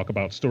where we talk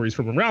about stories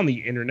from around the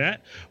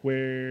internet,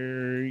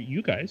 where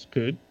you guys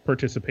could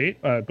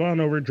participate. Go on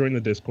over, join the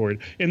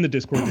Discord. In the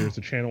Discord, there's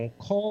a channel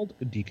called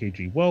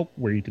DKG Well,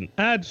 where you can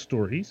add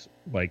stories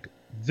like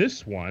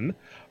this one.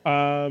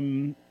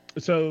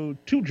 So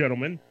 2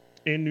 gentlemen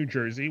in New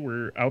Jersey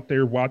were out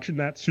there watching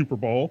that Super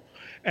Bowl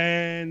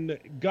and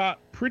got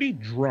pretty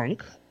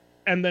drunk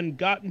and then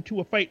got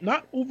into a fight,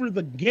 not over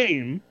the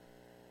game,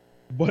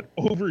 but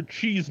over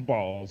cheese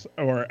balls,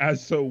 or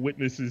as so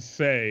witnesses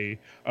say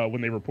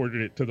when they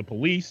reported it to the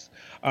police.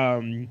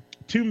 2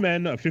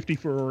 men, a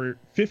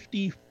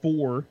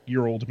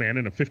 54-year-old man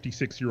and a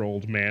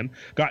 56-year-old man,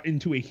 got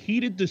into a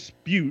heated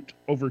dispute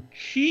over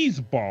cheese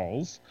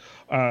balls,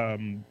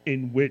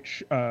 in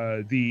which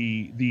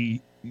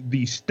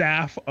the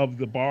staff of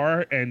the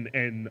bar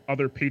and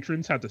other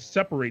patrons had to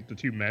separate the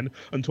 2 men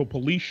until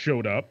police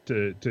showed up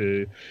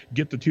to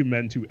get the 2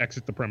 men to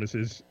exit the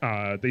premises.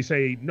 They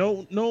say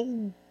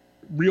no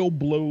real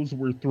blows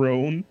were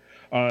thrown,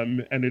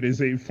 and it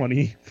is a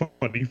funny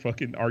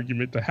fucking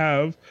argument to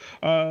have.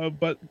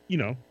 But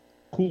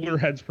cooler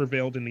heads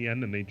prevailed in the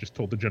end, and they just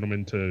told the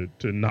gentleman to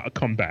not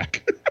come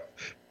back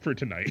for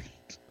tonight.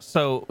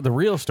 So the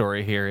real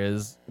story here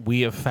is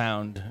we have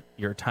found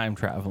your time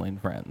traveling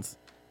friends.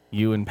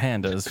 You and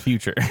Panda's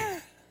future.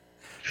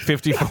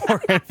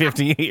 54 and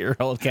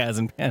 58-year-old Kaz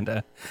and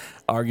Panda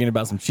arguing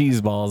about some cheese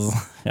balls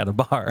at a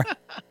bar.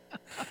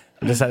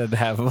 Decided to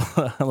have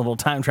a little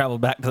time travel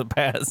back to the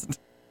past.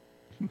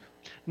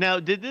 Now,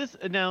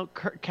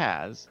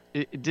 Kaz,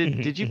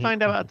 did you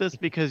find out about this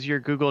because your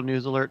Google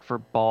News alert for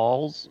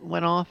balls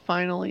went off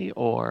finally,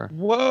 or?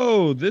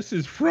 Whoa, this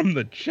is from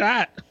the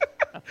chat.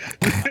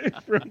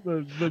 From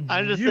the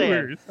I'm just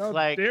viewers. saying,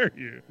 How dare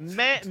you?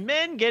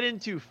 Men get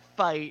into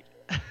fight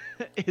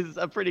is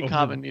a pretty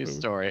common news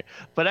story,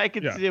 but I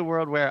could see a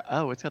world where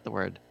it's got the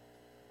word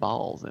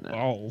balls in it.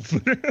 Balls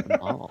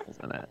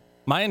in it.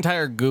 My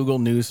entire Google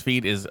News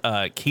feed is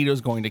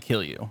Keto's going to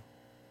kill you.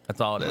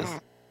 That's all it is.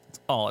 That's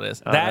all it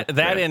is.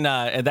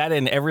 That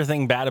and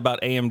everything bad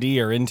about AMD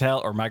or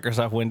Intel or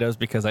Microsoft Windows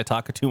because I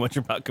talk too much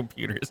about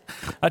computers.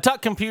 I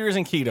talk computers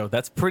and keto.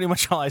 That's pretty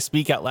much all I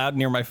speak out loud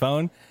near my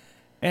phone,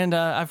 and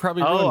I've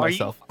probably ruined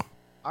myself.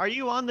 Are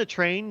you on the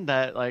train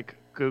that like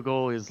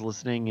Google is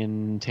listening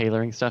and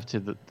tailoring stuff to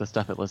the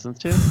stuff it listens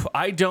to?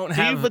 I don't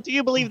have. But do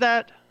you believe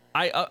that?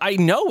 I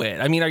know it.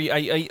 I mean, are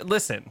you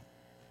listen?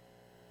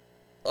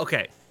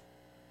 Okay,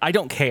 I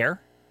don't care,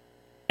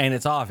 and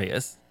it's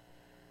obvious.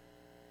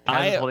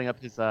 I'm holding up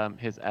his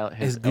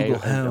Google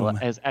Home,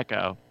 his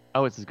Echo.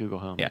 Oh, it's his Google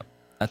Home. Yeah,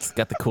 that's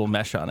got the cool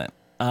mesh on it.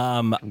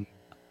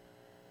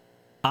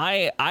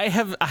 I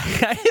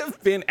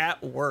have been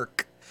at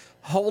work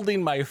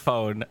holding my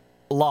phone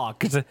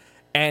locked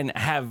and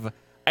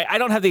I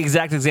don't have the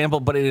exact example,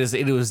 but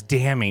it was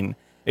damning.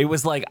 It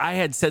was like I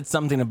had said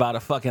something about a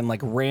fucking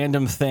like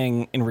random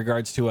thing in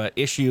regards to a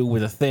issue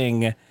with a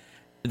thing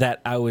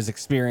that I was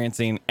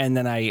experiencing, and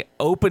then I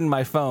opened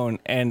my phone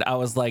and I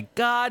was like,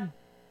 God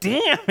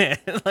damn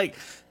it. Like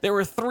there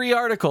were 3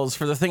 articles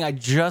for the thing I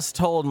just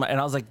told and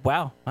I was like,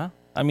 wow. Well,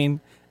 I mean,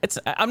 it's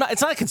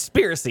not a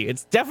conspiracy.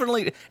 It's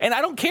definitely, and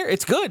I don't care.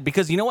 It's good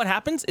because you know what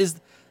happens is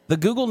the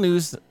Google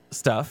News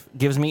stuff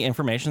gives me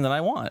information that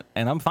I want,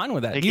 and I'm fine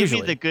with that. They give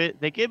me the good.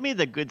 They give me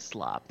the good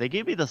slop. They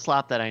give me the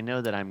slop that I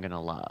know that I'm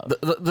gonna love.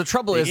 The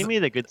trouble is, give me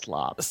the good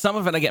slop. Some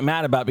of it I get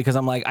mad about because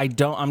I'm like,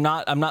 I'm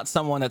not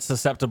someone that's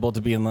susceptible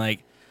to being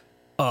like,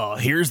 oh,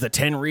 here's the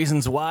 10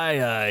 reasons why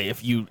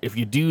if you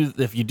do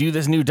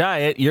this new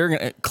diet, you're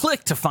gonna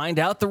click to find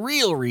out the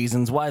real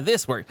reasons why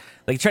this works.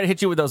 Like try to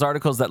hit you with those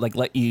articles that like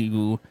let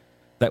you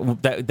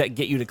that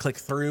get you to click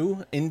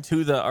through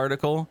into the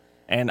article.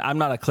 And I'm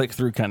not a click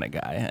through kind of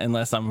guy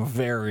unless I'm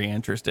very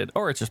interested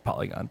or it's just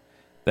Polygon.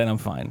 Then I'm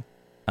fine.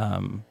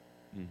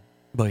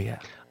 But yeah,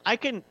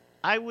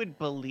 I would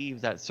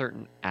believe that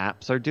certain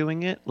apps are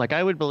doing it. Like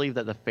I would believe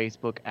that the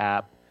Facebook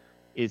app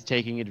is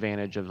taking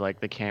advantage of like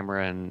the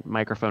camera and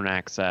microphone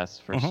access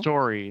for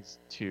stories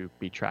to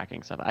be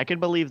tracking stuff. I can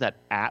believe that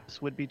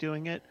apps would be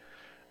doing it.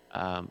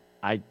 I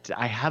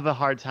have a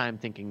hard time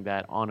thinking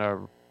that on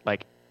a,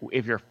 like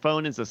if your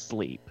phone is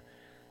asleep,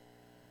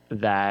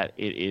 that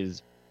it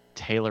is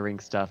tailoring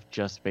stuff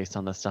just based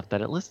on the stuff that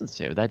it listens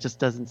to. That just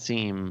doesn't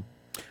seem,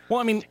 well,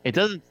 I mean, it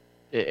doesn't,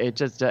 it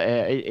just,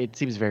 it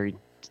seems very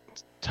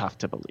tough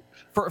to believe.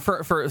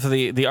 For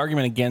the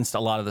argument against a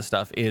lot of the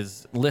stuff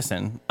is,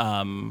 listen,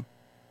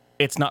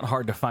 it's not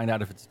hard to find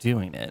out if it's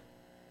doing it.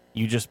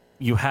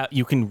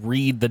 You can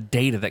read the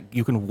data that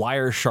you can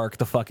Wireshark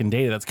the fucking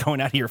data that's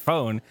going out of your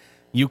phone.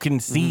 You can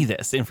see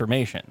this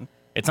information.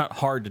 It's not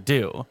hard to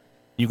do.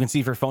 You can see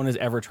if your phone is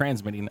ever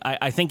transmitting.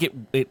 I think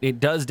it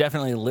does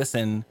definitely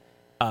listen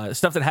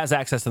stuff that has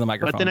access to the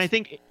microphone.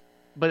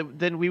 But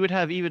then we would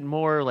have even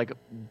more like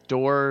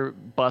door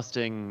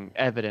busting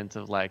evidence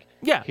of like,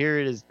 yeah, here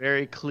it is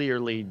very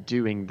clearly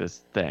doing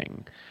this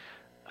thing.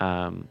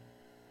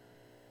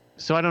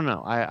 So I don't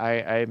know.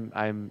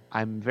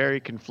 I'm very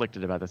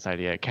conflicted about this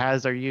idea.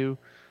 Kaz, are you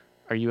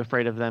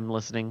afraid of them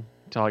listening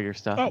to all your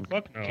stuff? Oh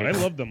fuck no! I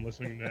love them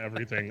listening to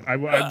everything. I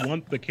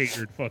want the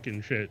catered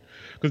fucking shit,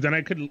 because then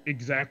I could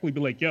exactly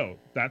be like, yo,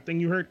 that thing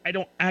you heard, I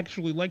don't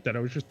actually like that. I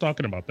was just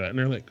talking about that, and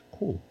they're like,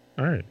 cool,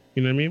 all right,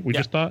 you know what I mean? We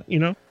just thought,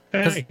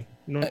 hey,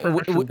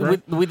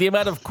 with the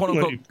amount of quote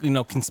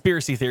unquote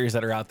conspiracy theories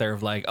that are out there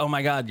of like, oh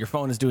my god, your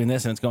phone is doing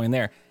this and it's going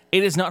there.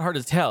 It is not hard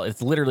to tell.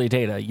 It's literally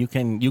data. You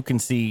can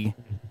see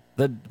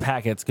the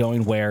packets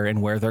going where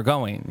and where they're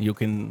going. You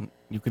can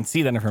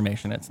see that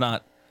information. It's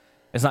not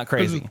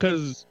crazy.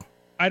 Because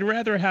I'd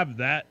rather have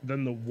that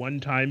than the one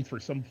time for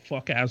some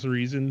fuck-ass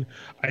reason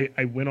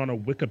I went on a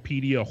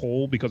Wikipedia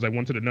hole because I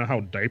wanted to know how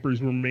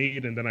diapers were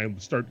made, and then I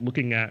start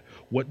looking at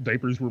what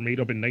diapers were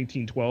made up in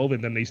 1912,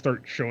 and then they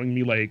start showing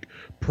me like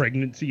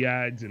pregnancy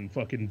ads and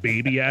fucking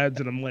baby ads,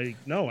 and I'm like,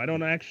 no, I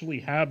don't actually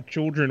have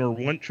children or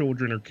want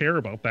children or care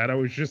about that.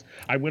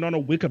 I went on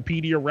a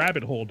Wikipedia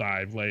rabbit hole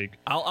dive. Like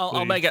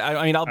I'll make it.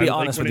 I mean, I'll be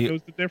honest with you. It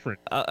goes to different.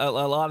 A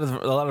lot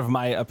of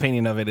my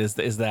opinion of it is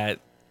that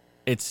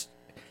it's.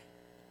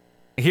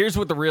 Here's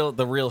what the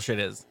real shit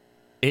is.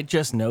 It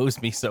just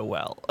knows me so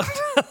well.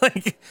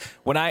 Like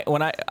when I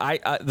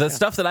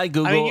stuff that I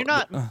Google. I mean, you're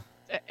not.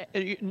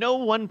 No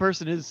one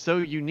person is so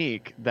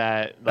unique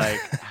that like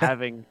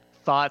having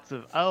thoughts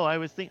of, oh, I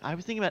was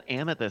thinking about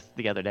amethyst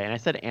the other day, and I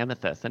said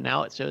amethyst, and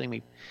now it's showing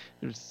me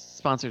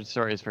sponsored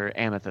stories for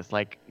amethyst.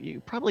 Like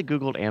you probably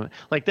Googled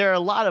amethyst. Like there are a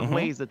lot of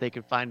ways that they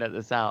could find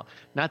this out.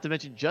 Not to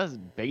mention just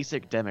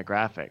basic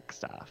demographic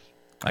stuff.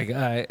 Like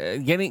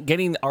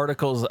getting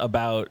articles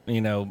about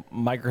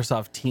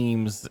Microsoft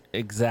Teams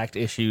exact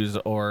issues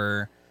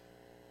or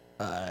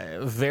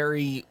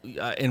very,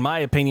 in my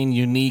opinion,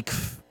 unique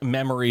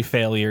memory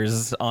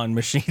failures on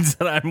machines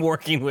that I'm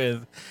working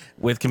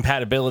with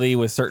compatibility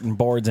with certain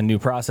boards and new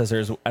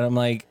processors, and I'm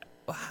like,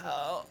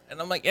 wow,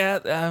 and I'm like, yeah,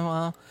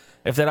 well,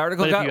 if that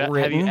article got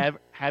written,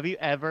 have you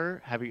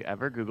ever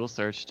Google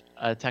searched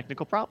a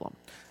technical problem?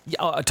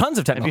 Yeah, tons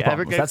of technical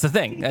problems. That's the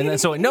thing, and then,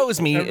 so it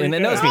knows me, and it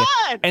knows me,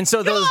 and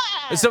so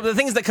the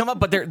things that come up,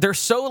 but they're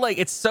so like,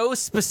 it's so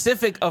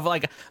specific of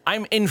like,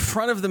 I'm in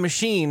front of the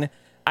machine,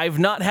 I've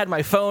not had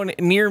my phone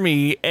near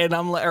me, and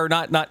I'm or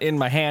not in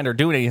my hand or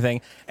doing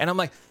anything, and I'm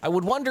like, I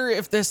would wonder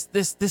if this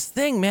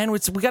thing, man, we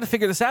got to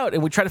figure this out,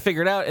 and we try to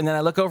figure it out, and then I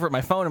look over at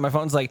my phone, and my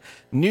phone's like,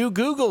 new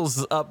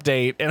Google's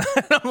update, and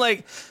I'm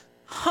like,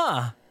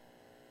 huh,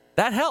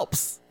 that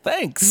helps.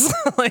 Thanks.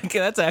 Like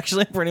that's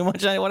actually pretty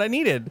much what I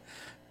needed.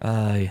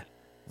 They're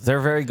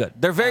very good.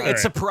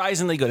 It's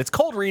surprisingly good. It's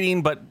cold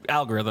reading, but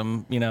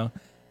algorithm,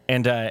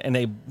 and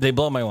they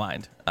blow my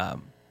mind,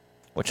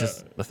 which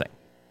is the thing.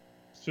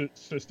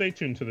 So stay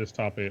tuned to this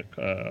topic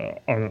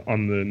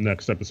on the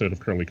next episode of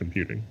Curly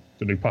Computing,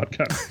 the new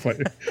podcast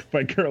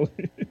by Curly.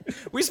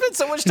 We spent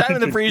so much time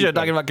in the pre-show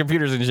talking about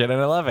computers and shit,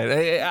 and I love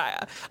it.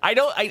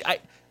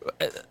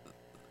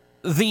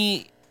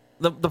 the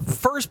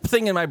first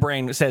thing in my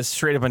brain says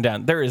straight up and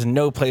down, there is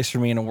no place for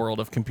me in a world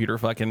of computer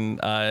fucking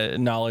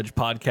knowledge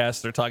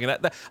podcasts. They're talking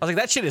that I was like,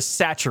 that shit is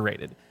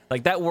saturated.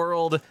 Like, that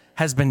world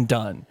has been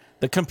done.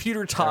 The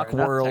computer talk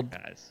world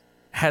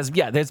has,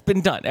 that's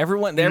been done.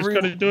 Everyone just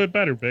gotta do it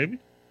better, baby.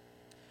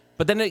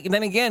 But then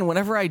again,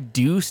 whenever I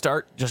do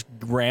start just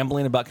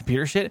rambling about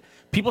computer shit,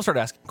 people start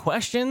asking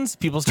questions.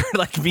 People start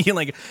like being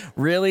like,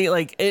 really,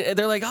 like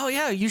they're like, oh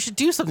yeah, you should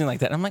do something like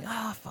that. And I'm like,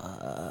 oh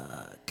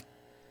fuck,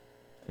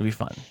 it'd be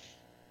fun.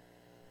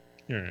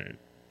 All right,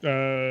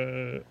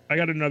 I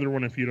got another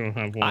one. If you don't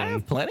have one, I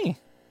have plenty.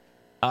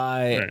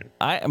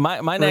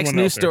 My next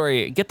news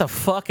story. Get the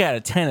fuck out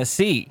of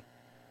Tennessee.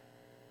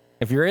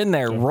 If you're in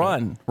there,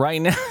 run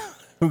right now.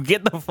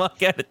 Get the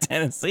fuck out of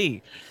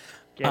Tennessee.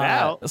 Get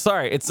out.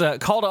 Sorry, it's a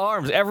call to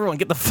arms. Everyone,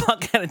 get the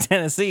fuck out of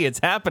Tennessee. It's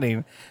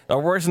happening. Our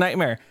worst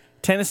nightmare.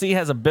 Tennessee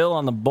has a bill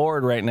on the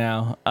board right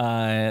now.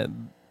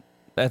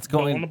 That's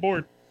going bill on the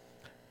board.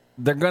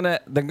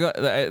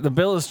 The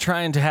bill is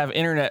trying to have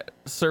internet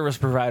service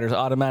providers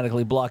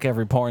automatically block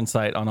every porn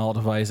site on all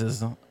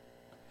devices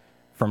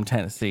from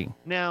Tennessee.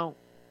 Now,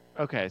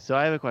 okay, so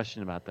I have a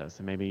question about this,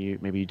 and maybe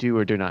you do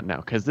or do not know,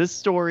 because this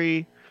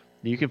story,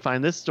 you can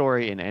find this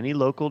story in any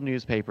local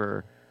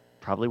newspaper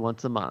probably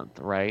once a month,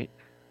 right?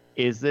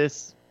 Is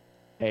this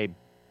a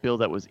bill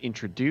that was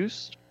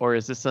introduced, or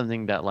is this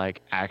something that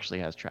like actually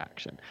has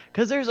traction?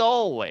 Because there's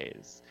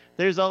always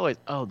there's a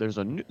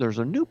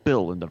new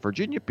bill in the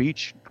Virginia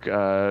Beach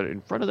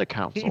in front of the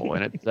council,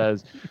 and it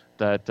says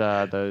that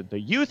the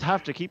youth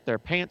have to keep their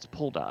pants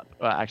pulled up.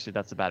 Actually,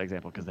 that's a bad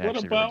example because they really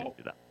do that.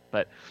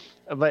 But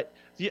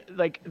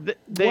like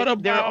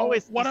they're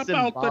always what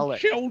symbolic. about the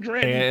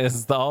children?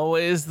 It's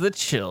always the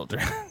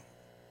children.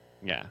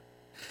 Yeah.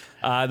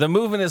 The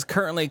movement is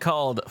currently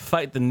called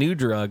Fight the New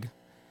Drug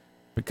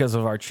because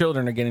of our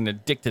children are getting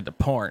addicted to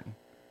porn.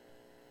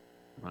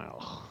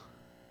 Wow.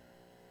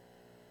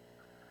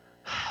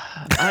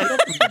 I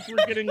thought the kids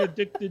were getting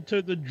addicted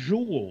to the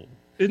Juul.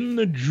 Isn't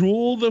the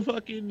Juul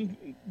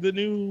the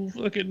new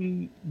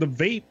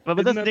vape?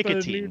 But that's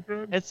nicotine.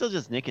 It's still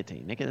just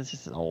nicotine. It's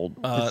just old.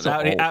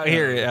 Out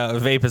here,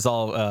 vape is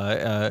all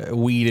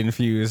weed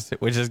infused,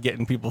 which is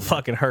getting people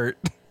fucking hurt.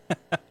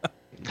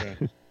 Yeah.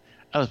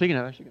 Oh, speaking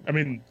of, actually, I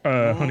mean,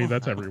 honey,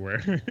 that's everywhere.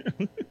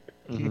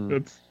 Mm-hmm.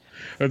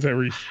 That's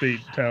every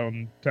state,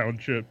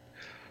 township,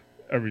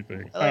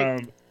 everything.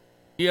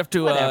 You have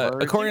to,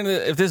 according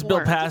to if this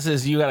bill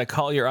passes, you got to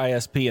call your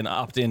ISP and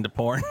opt into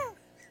porn.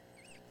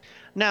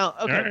 Now,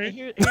 okay, right.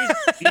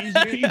 here's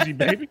easy,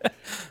 baby.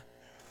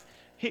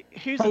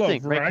 Here's Hello, the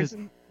thing,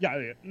 Verizon? right?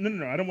 Yeah.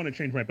 No. I don't want to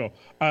change my bill.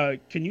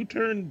 Can you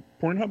turn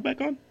Pornhub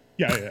back on?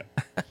 Yeah.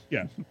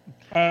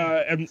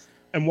 And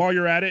while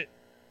you're at it,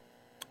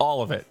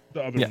 all of it.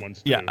 The other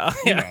ones too. Yeah.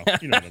 You know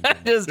what I'm saying.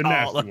 Just the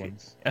all nasty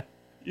ones.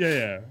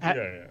 Yeah.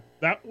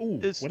 That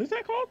what is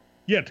that called?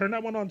 Yeah, turn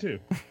that one on too.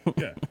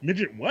 Yeah.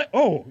 Midget what?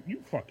 Oh,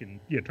 you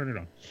fucking turn it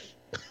on.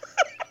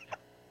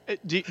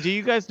 Do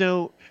you guys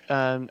know,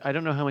 I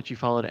don't know how much you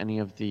followed any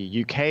of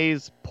the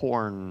UK's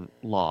porn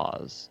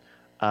laws.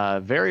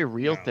 Very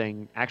real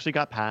thing actually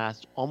got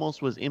passed,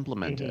 almost was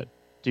implemented.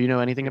 Mm-hmm. Do you know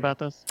anything about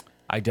this?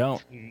 I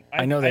don't.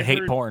 I know they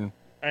hate porn.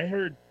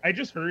 I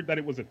just heard that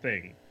it was a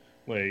thing.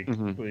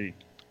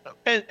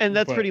 And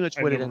that's pretty much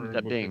what it ended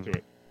up being.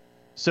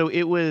 So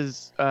it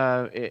was,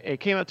 it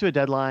came up to a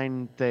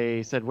deadline.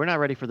 They said, we're not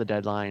ready for the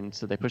deadline.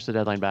 So they pushed the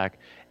deadline back.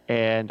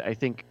 And I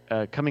think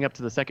coming up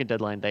to the second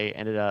deadline, they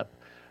ended up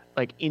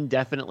like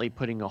indefinitely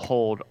putting a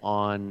hold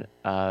on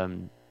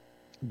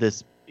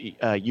this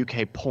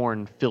UK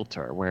porn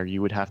filter where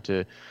you would have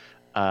to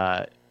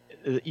verify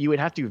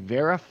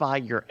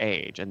your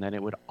age, and then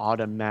it would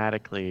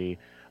automatically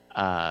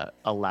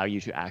allow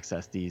you to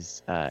access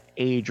these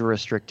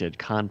age-restricted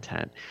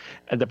content.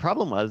 And the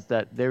problem was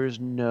that there's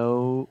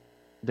not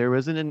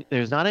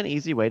an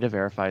easy way to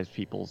verify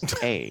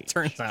people's age.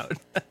 Turns out,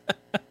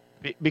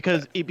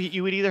 because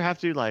you would either have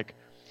to like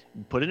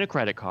put in a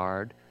credit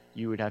card,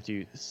 you would have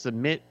to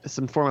submit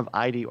some form of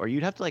ID, or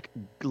you'd have to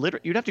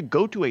you'd have to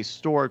go to a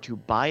store to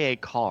buy a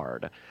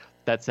card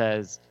that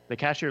says the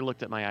cashier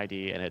looked at my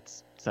ID and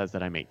it says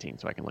that I'm 18,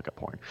 so I can look at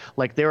porn.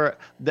 Like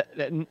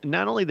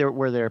not only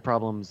were there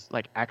problems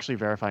like actually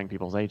verifying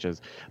people's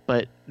ages,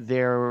 but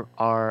there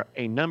are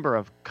a number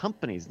of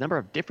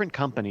different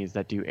companies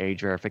that do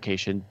age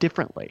verification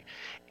differently.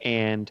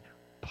 And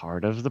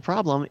part of the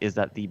problem is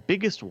that the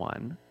biggest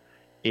one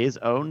is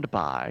owned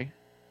by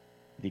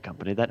the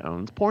company that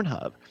owns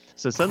Pornhub.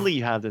 So suddenly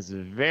you have this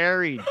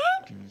very,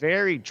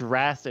 very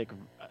drastic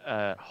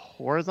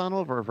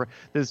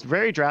this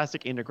very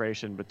drastic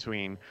integration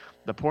between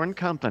the porn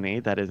company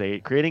that is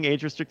creating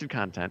age-restricted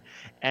content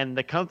and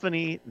the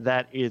company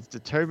that is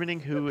determining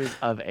who is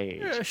of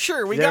age.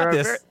 Sure, we got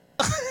this.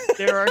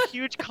 There are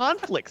huge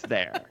conflicts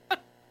there.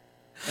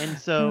 And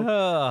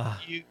so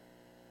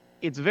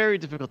it's very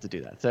difficult to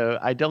do that. So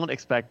I don't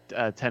expect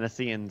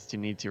Tennesseans to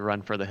need to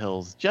run for the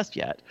hills just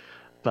yet.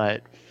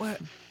 But what?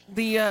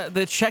 The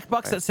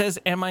checkbox that says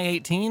 "Am I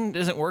 18"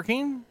 isn't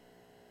working?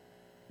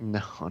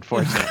 No,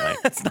 unfortunately.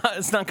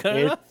 It's not good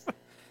enough.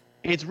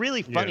 It's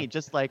really funny. Yeah.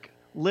 Just like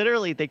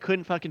literally, they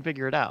couldn't fucking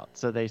figure it out.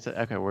 So they said,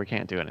 "Okay, we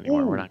can't do it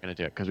anymore. We're not going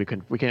to do it because we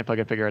can't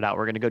fucking figure it out.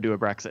 We're going to go do a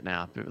Brexit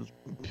now."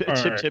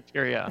 Chip,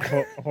 here, yeah.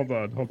 Hold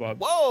on.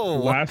 Whoa!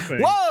 Last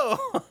thing. Whoa!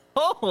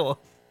 Oh!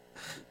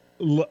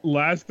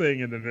 Last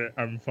thing, and then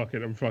I'm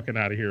fucking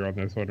out of here on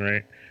this one,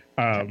 right?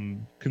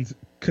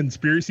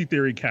 Conspiracy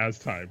theory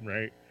Kaz time,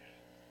 right?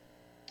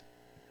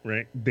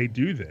 Right? They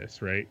do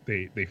this, right?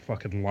 They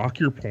fucking lock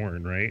your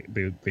porn, right?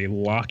 They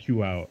lock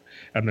you out,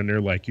 and then they're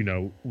like,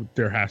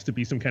 there has to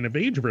be some kind of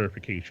age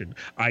verification.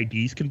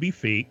 IDs can be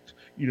faked,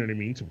 you know what I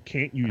mean? So we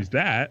can't use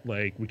that.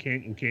 Like we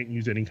can't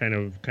use any kind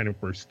of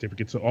birth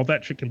certificate. So all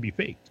that shit can be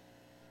faked.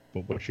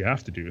 But what you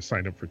have to do is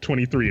sign up for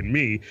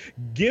 23andMe.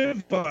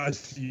 Give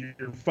us your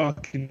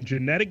fucking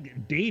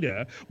genetic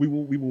data. We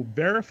will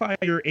verify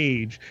your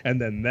age, and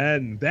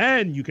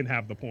then you can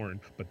have the porn.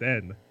 But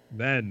then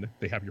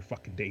they have your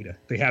fucking data.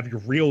 They have your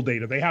real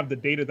data. They have the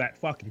data that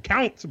fucking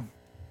counts.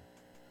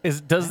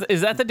 Is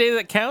that the data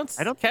that counts?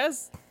 I don't.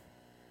 Kaz?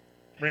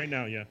 Right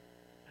now, yeah.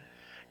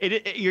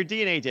 Your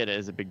DNA data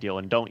is a big deal,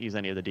 and don't use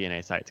any of the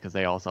DNA sites because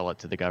they all sell it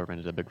to the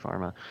government to big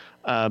pharma.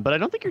 But I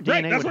don't think your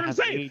DNA. Right, that's would what I'm have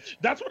saying. age.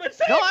 That's what I'm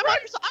saying. No, I'm on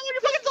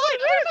your fucking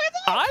side.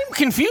 I'm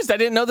confused. I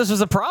didn't know this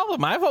was a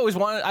problem. I've always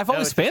it's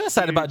a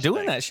fantasized about huge doing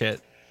thing. that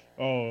shit.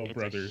 Oh, It's a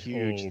brother.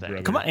 huge thing.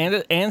 Brother. Come on,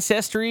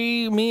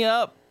 ancestry me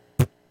up.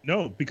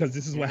 No, because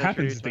this is what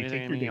happens. Is they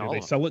take your data, all they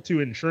of them. sell it to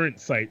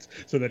insurance sites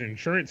so that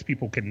insurance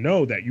people can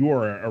know that you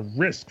are a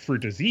risk for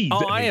disease.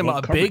 Oh, and I they am won't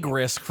a cover big you.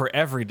 risk for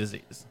every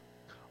disease.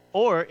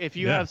 Or if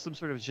you Yeah. have some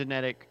sort of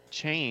genetic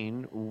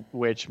chain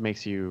which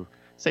makes you,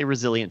 say,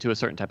 resilient to a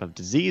certain type of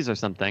disease or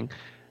something,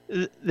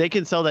 they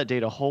can sell that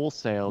data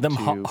wholesale. Them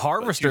to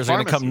harvesters to are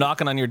going to come pharmacies.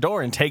 knocking on your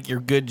door and take your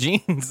good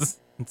genes.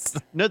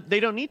 No, they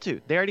don't need to.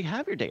 They already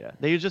have your data.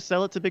 They just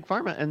sell it to big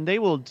pharma, and they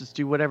will just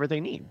do whatever they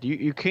need.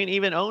 You can't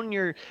even own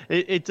your.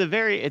 It's a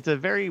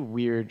very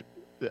weird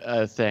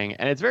thing,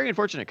 and it's very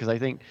unfortunate because I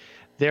think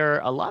there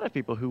are a lot of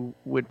people who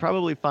would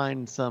probably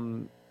find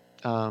some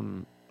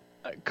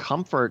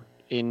comfort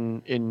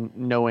in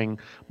knowing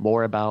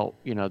more about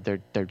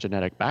their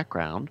genetic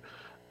background,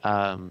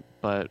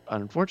 but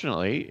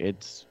unfortunately,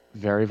 it's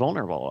very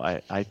vulnerable.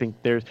 I think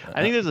there's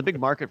a big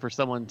market for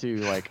someone to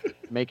like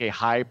make a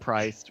high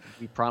priced.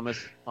 We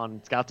promise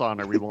on Scouts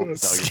Honor we won't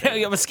sell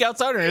you. Yeah, but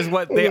Scouts Honor is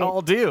what they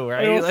all do,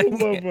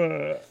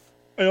 right?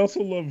 I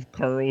also love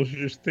Carl's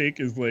just take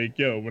is like,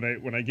 yo,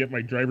 when I get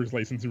my driver's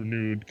license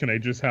renewed, can I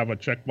just have a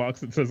checkbox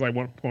that says I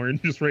want porn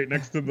just right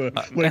next to the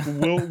like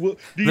will do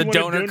you The wanna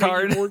donor donate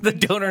card, your the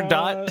organs? donor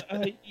dot.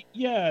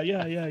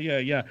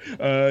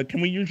 Yeah.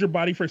 Can we use your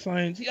body for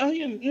science?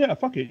 Yeah,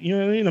 fuck it. You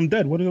know what I mean? I'm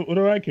dead. What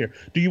do I care?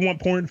 Do you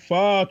want porn?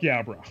 Fuck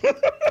yeah, bro.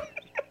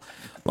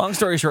 Long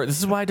story short, this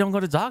is why I don't go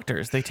to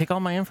doctors. They take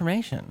all my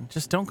information.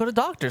 Just don't go to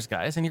doctors,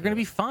 guys, and you're going to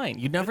be fine.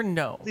 You never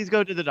know. Please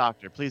go to the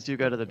doctor. Please do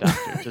go to the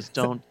doctor. Just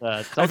don't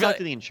feel talk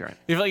to the insurance.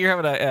 You feel like you're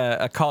having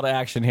a call to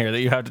action here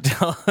that you have to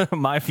tell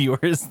my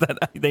viewers that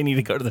they need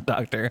to go to the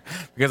doctor,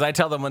 because I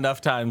tell them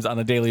enough times on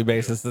a daily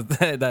basis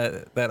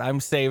that I'm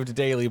saved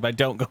daily by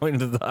don't going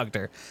to the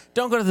doctor.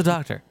 Don't go to the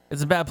doctor.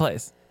 It's a bad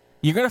place.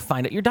 You're going to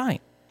find out you're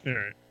dying. All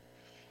right.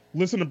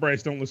 Listen to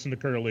Bryce, don't listen to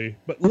Curly,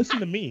 but listen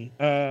to me.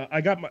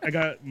 I got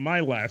my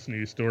last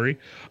news story.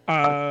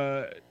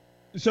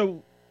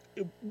 So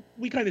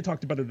we kind of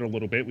talked about it a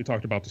little bit. We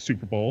talked about the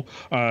Super Bowl,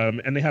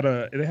 and they had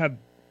a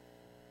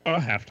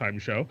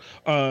halftime show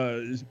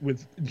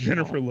with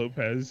Jennifer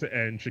Lopez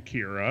and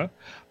Shakira.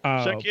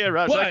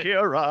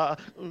 Shakira.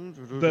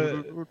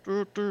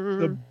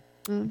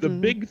 The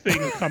big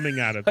thing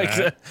coming out of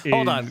that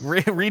Hold on, is-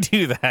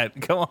 redo that.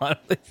 Go on.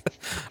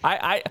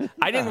 I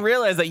didn't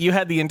realize that you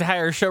had the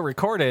entire show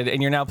recorded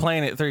and you're now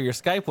playing it through your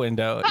Skype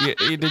window.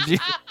 Did you?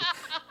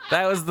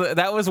 That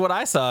was what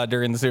I saw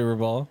during the Super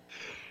Bowl.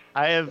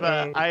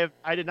 I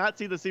did not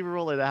see the Super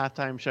Bowl or the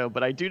halftime show,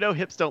 but I do know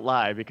 "Hips Don't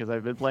Lie" because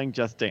I've been playing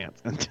Just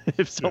Dance, and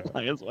 "Hips Don't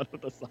Lie" is one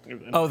of the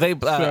songs. Oh,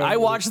 I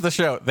watched the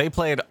show. They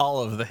played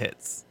all of the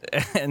hits,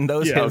 and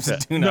those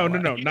hips do not.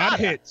 No, not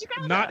hits,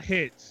 not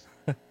hits.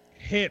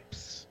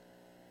 Hips.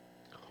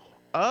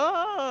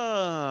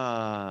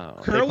 Oh.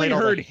 Curly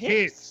heard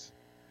hits.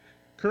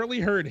 Curly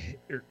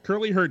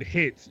heard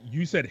hits.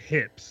 You said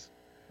hips.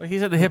 Well, he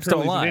said the hips don't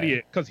Curly's lie, an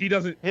idiot because he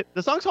doesn't.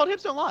 The song's called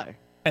 "Hips Don't Lie,"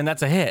 and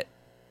that's a hit.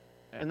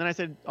 and then I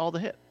said all the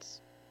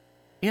hits.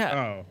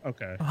 Yeah. Oh,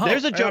 okay.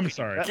 There's a joke. I'm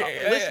sorry.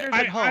 Listeners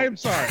at home. I'm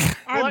sorry. Fill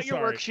I'm out your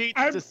sorry.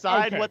 worksheets.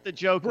 Decide okay. what the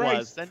joke Bryce,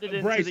 was. Send it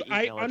into Bryce, the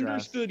I email address.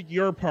 understood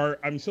your part.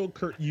 I'm so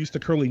used to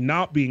Curly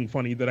not being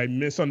funny that I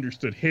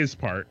misunderstood his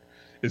part.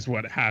 Is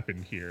what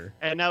happened here.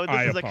 And now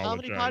this is a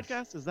comedy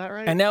apologize. podcast. Is that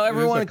right? And now is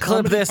everyone a clip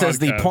comedy this as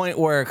the podcast. point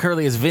where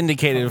Curly is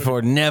vindicated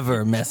for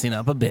never messing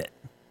up a bit.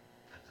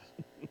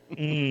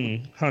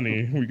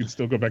 Honey, we can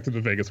still go back to the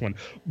Vegas one.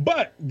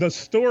 But the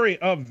story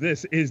of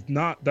this is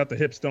not that the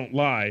hips don't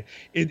lie.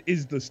 It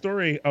is the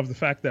story of the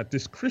fact that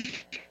this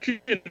Christian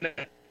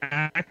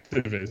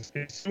activist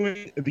is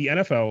suing the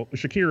NFL,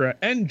 Shakira,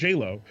 and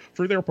J-Lo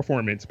for their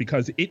performance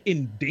because it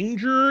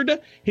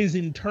endangered his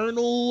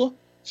internal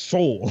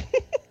soul.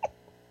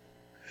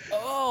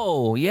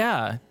 Oh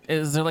yeah,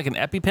 is there like an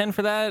EpiPen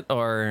for that,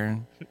 or?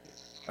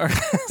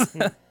 It's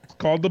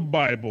called the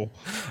Bible.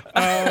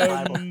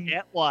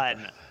 Get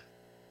one.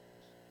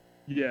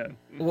 Yeah.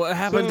 What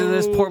happened to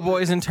this poor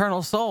boy's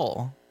internal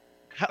soul?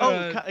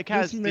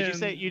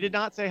 Kaz, you did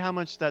not say how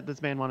much that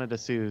this man wanted to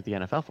sue the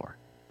NFL for?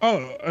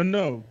 Oh,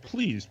 no,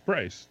 please,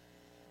 price.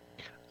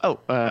 Oh,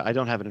 I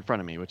don't have it in front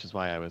of me, which is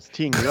why I was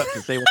teeing you up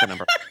to say what the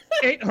number.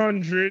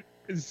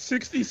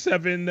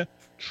 $867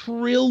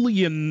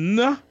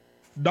 trillion.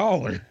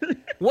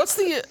 What's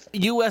the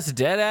U.S.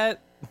 debt at?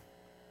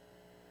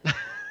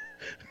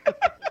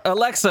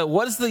 Alexa,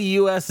 what's the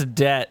U.S.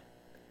 debt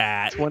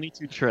at?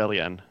 22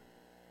 trillion.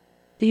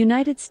 The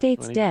United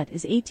States debt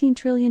is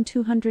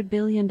 $18,200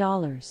 billion.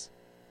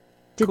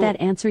 Did that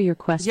answer your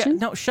question?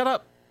 Yeah, no, shut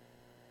up.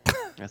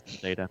 That's the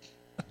data.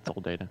 That's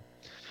old data.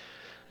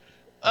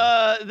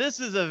 This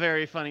is a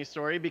very funny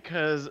story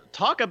because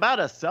talk about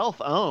a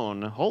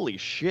self-own. Holy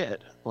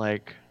shit.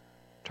 Like,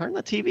 turn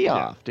the TV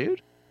off,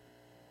 dude.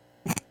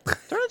 Turn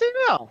the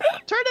TV off.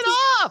 Turn it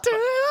off.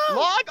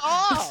 Log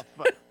off.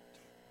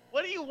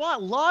 What do you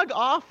want? Log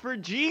off for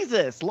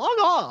Jesus. Log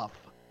off.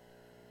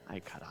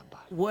 Ay, caramba.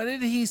 What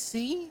did he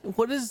see?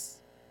 What is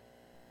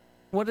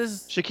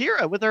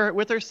Shakira with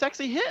her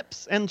sexy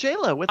hips and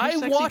J-Lo with her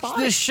sexy body. I watched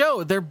this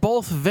show. They're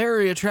both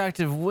very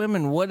attractive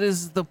women. What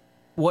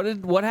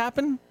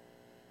happened?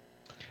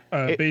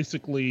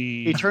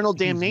 Basically, eternal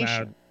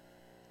damnation.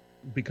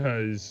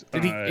 Because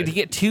did he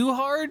get too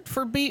hard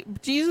for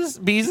Jesus?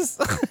 Well,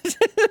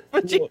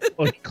 he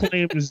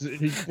claims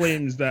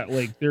that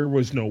like there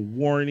was no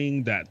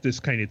warning that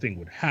this kind of thing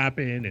would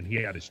happen, and he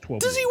had his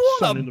 12. Does he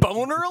want a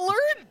boner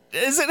alert?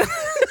 Is it?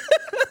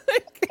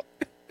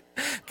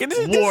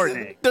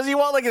 Warning. Does he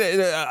want like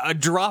a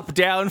drop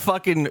down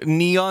fucking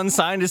neon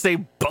sign to say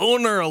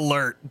boner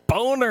alert,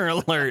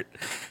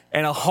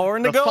 and a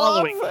horn to go off? The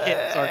following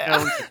hits are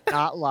going to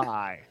not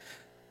lie.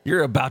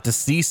 You're about to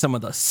see some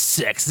of the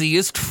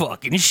sexiest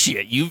fucking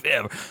shit you've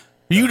ever.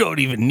 You don't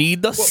even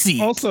need the seat.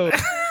 Also,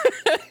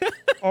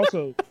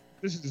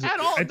 this is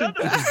I think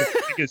this is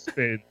the biggest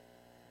thing,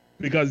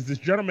 because this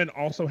gentleman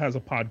also has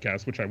a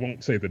podcast, which I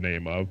won't say the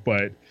name of,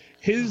 but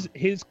his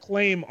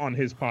claim on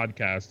his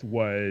podcast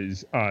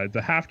was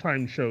the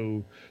halftime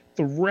show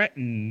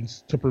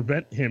threatens to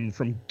prevent him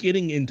from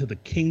getting into the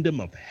kingdom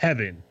of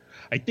heaven.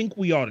 I think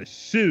we ought to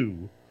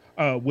sue.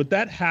 Would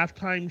that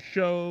halftime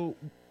show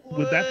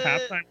would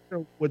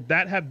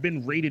that have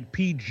been rated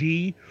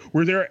PG?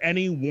 Were there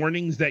any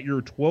warnings that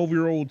your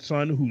 12-year-old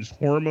son, whose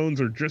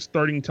hormones are just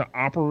starting to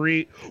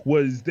operate,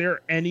 was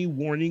there any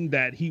warning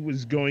that he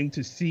was going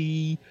to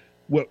see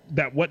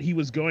what he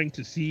was going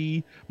to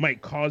see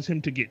might cause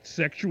him to get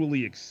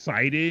sexually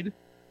excited?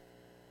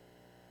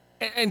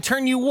 And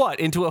turn you what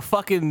into a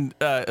fucking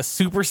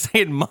Super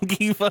Saiyan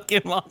monkey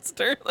fucking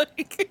monster?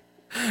 Like,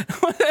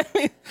 what I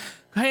mean,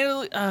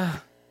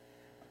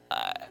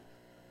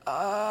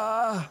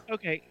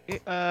 Okay.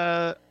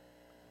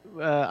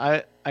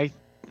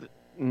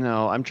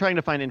 No, I'm trying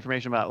to find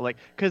information about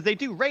because they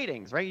do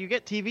ratings, right? You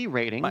get TV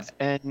ratings,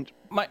 and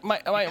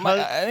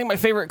I think my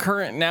favorite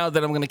current now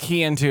that I'm going to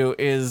key into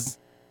is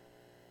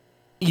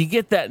you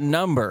get that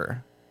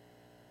number.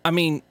 I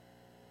mean,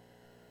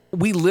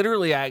 we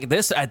literally at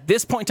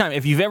this point in time,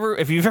 if you've ever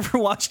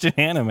watched an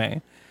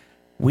anime,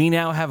 we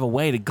now have a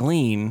way to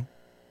glean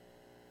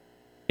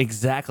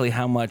exactly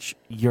how much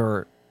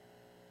your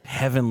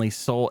heavenly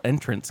soul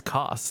entrance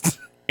costs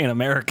in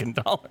American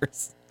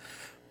dollars.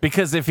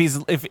 Because if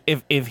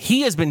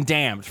he has been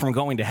damned from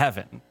going to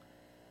heaven,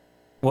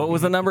 what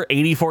was the number?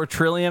 84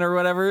 trillion or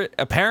whatever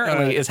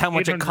apparently is how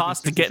much it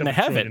costs to get into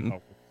heaven.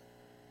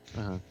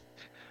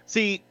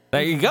 See,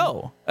 there you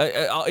go.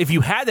 If you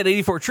had that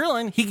 84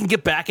 trillion, he can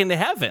get back into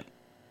heaven.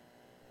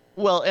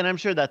 Well, and I'm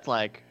sure that's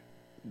like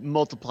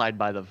multiplied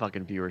by the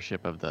fucking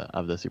viewership of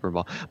the Super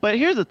Bowl. But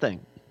here's the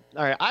thing.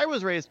 All right, I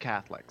was raised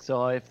Catholic,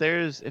 so if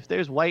there's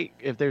white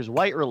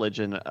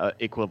religion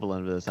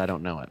equivalent of this, I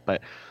don't know it,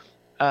 but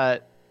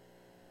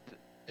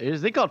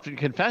they call it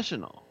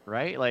confessional,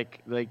 right?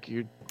 Like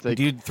you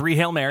do 3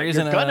 Hail Marys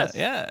and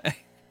yeah,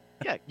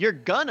 you're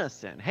gonna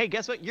sin. Hey,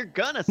 guess what? You're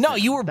gonna sin. No,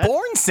 you were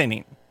born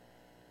sinning.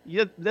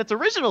 Yeah, that's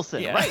original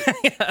sin, yeah. right?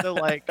 Yeah. So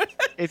like,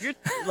 if you're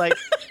like,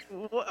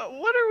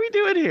 what are we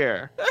doing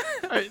here?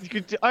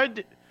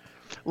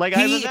 Like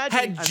he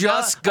had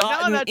just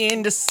gotten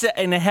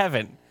into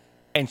heaven.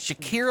 And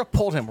Shakira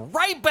pulled him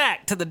right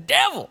back to the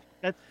devil.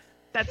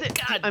 That's it.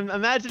 God. I'm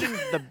imagining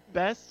the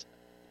best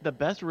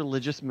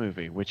religious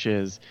movie, which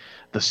is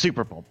the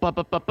Super Bowl. And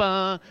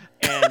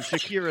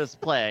Shakira's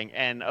playing,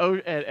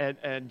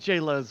 and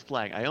J-Lo's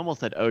playing. I almost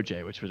said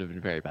OJ, which would have been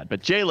very bad,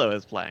 but J-Lo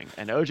is playing,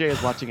 and OJ is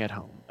watching at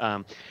home.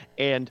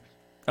 And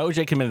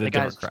OJ committed a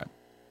different crime.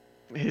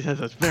 He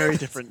has a very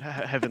different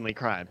heavenly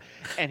crime,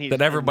 and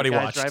that everybody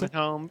watched. Driving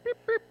home, beep,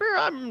 beep, beep,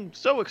 I'm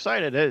so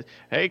excited.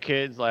 Hey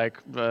kids,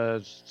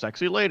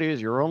 sexy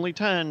ladies, you're only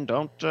 10.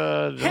 Don't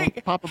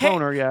pop a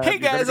boner yet. Hey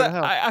guys,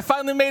 I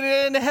finally made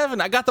it into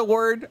heaven. I got the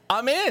word.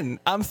 I'm in.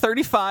 I'm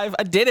 35.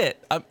 I did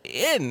it. I'm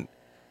in.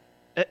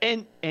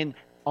 And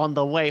on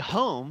the way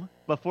home,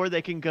 before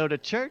they can go to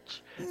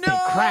church, No! they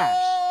crash.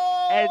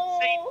 And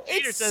St.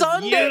 Peter It's says,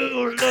 Sunday.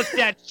 "You looked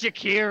at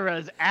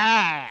Shakira's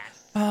ass."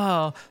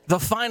 Oh, the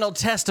final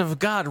test of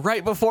God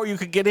right before you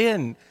could get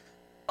in.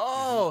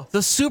 Oh,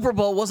 the Super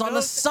Bowl was on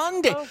a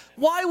Sunday.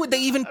 Why would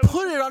they even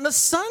put it on a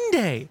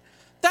Sunday?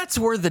 That's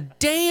where the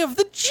day of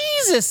the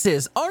Jesus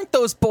is. Aren't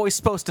those boys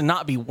supposed to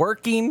not be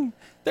working?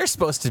 They're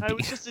supposed to I be.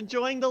 was just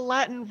enjoying the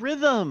Latin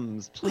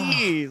rhythms.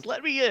 Please,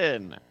 let me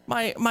in.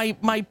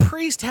 My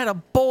priest had a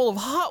bowl of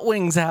hot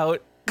wings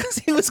out because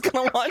he was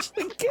going to watch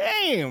the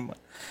game.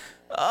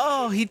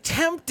 Oh, he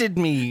tempted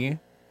me.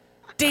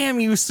 Damn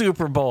you,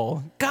 Super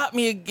Bowl. Got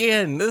me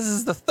again. This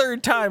is the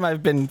third time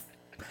I've been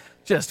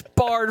just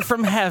barred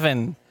from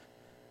heaven.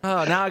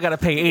 Oh, now I got to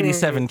pay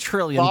 $87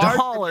 trillion. Barred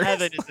from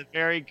Heaven is a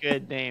very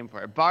good name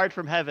for it. Barred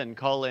from Heaven,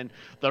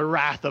 the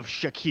wrath of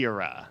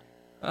Shakira.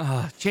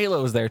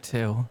 J-Lo was there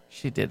too.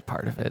 She did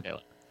part of it. No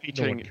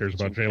one cares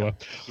about J-Lo.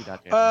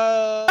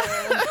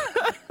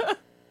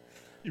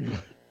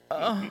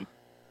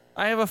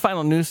 I have a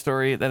final news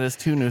story that is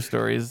two news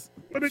stories,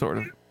 sort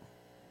of.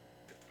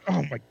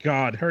 Oh my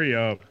God! Hurry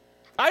up!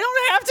 I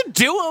don't have to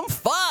do them.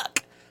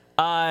 Fuck.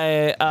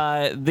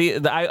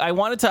 I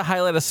wanted to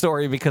highlight a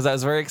story because I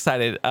was very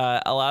excited.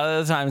 A lot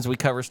of the times we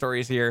cover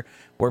stories here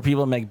where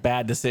people make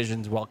bad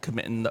decisions while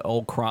committing the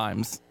old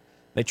crimes.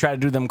 They try to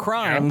do them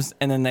crimes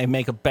and then they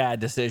make a bad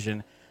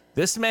decision.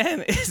 This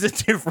man is a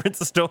different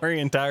story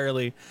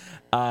entirely,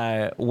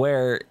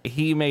 where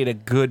he made a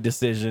good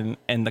decision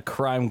and the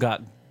crime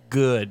got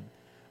good.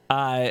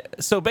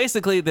 So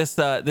basically, this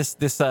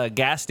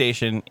gas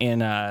station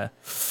in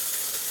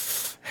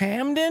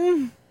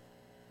Hamden.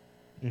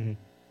 Mm-hmm.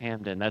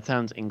 Hamden. That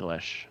sounds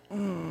English.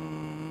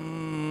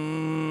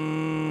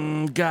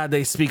 God,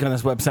 they speak on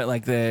this website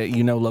like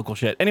local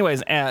shit.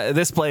 Anyways,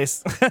 this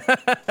place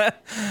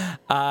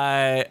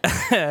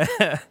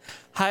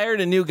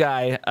hired a new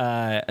guy,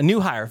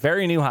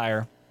 very new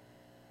hire,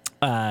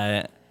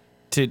 to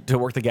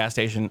work the gas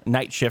station.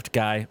 Night shift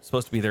guy,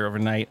 supposed to be there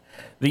overnight.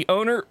 The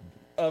owner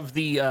of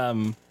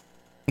the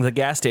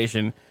gas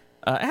station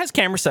has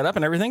cameras set up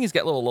and everything. He's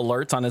got little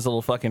alerts on his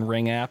little fucking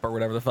Ring app or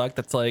whatever the fuck.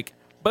 That's like,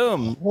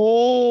 boom.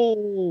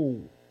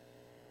 Oh.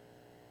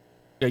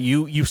 Yeah,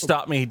 you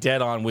stopped me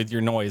dead on with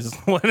your noise.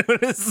 What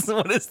is?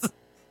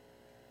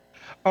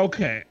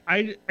 Okay,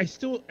 I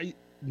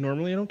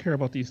normally I don't care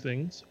about these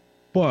things,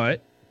 but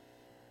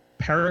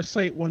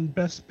Parasite won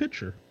Best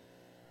Picture.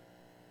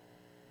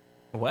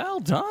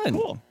 Well done.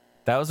 Cool.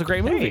 That was a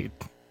great movie.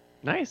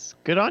 Nice.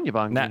 Good on you,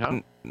 Bong.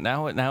 Now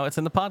it's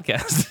in the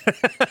podcast.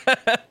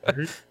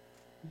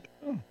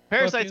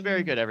 Parasite's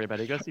very good,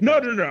 everybody. Go see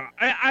No.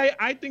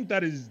 I think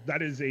that is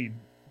a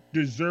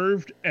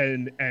deserved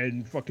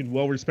and fucking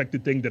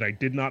well-respected thing that I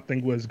did not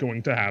think was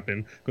going to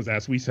happen, because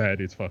as we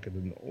said, it's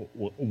fucking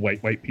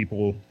white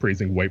people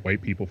praising white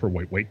people for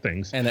white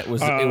things. And it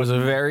was a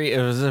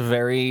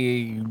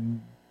very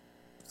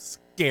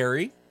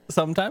scary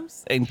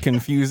sometimes and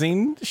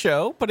confusing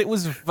show, but it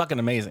was fucking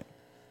amazing.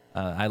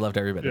 I loved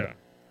everybody. Yeah.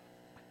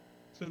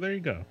 So there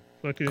you go.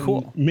 Fucking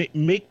cool.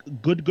 Make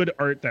good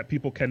art that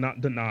people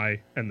cannot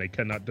deny, and they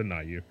cannot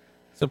deny you.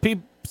 So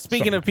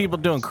speaking of people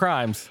doing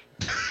crimes,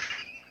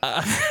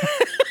 I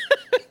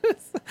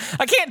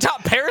can't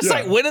top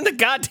Parasite winning the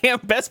goddamn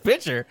Best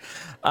Picture.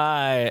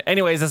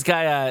 Anyways, this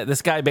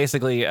guy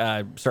basically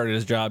started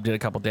his job, did a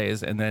couple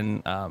days, and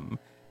then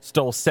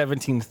stole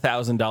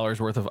 $17,000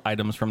 worth of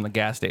items from the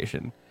gas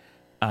station.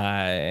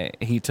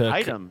 He took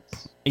items.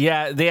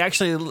 Yeah,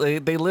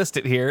 they list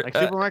it here. Like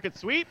supermarket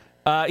sweep.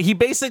 He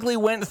basically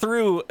went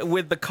through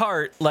with the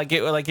cart like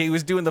he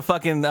was doing the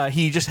fucking.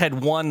 He just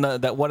had won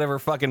that whatever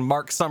fucking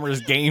Mark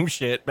Summers game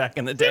shit back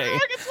in the day.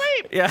 Supermarket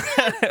sweep. Yeah.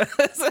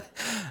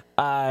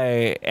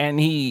 And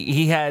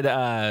he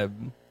had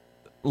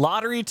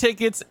lottery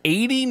tickets.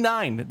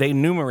 89. They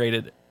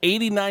numerated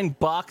 89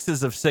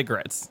 boxes of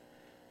cigarettes.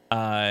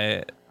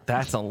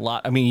 That's a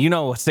lot. I mean, you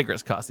know what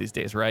cigarettes cost these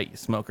days, right? You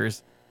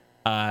smokers.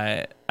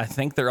 I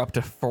think they're up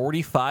to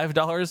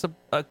 $45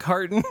 a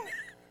carton.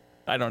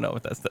 I don't know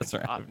what that's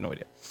right. I have no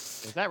idea.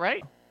 Is that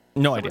right?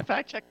 No idea.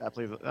 Fact check that,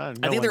 please. I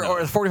think they're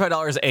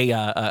 $45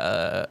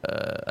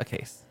 a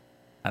case.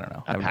 I don't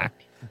know.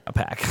 A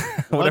pack.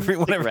 whatever.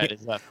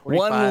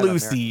 One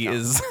Lucy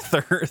is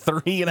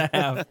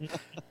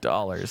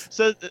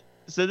 $3.50.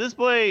 So this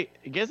boy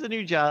gets a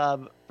new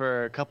job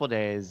for a couple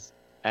days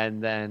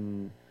and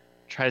then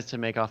tries to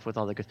make off with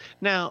all the goods.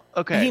 Now,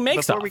 okay, he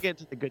makes before off. we get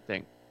to the good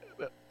thing,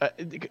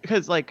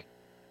 because like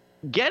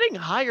getting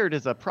hired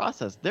is a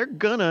process. They're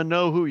gonna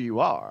know who you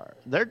are.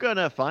 They're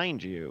gonna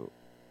find you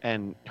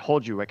and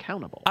hold you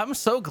accountable. I'm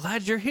so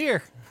glad you're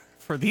here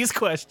for these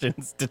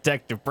questions,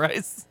 Detective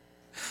Price.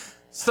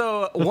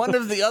 So one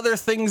of the other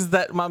things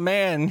that my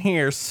man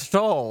here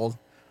stole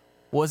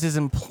was his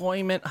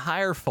employment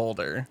hire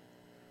folder.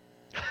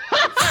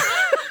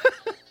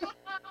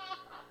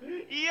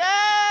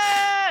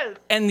 Yes!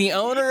 And the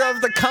owner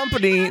of the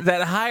company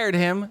that hired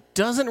him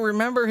doesn't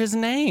remember his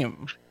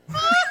name.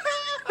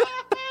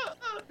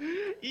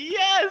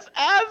 Yes,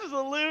 absolutely.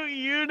 absolute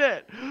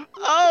unit.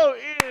 Oh,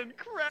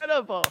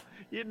 incredible.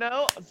 You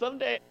know,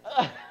 someday.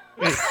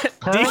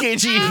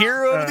 DKG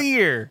Hero of the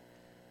Year.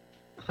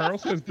 Carl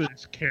says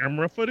there's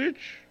camera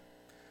footage.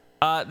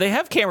 They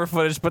have camera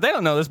footage, but they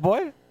don't know this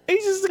boy.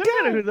 He's just a I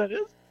don't know guy. who that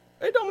is.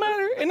 It don't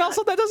matter. And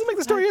also, that doesn't make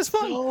the story as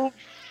fun. So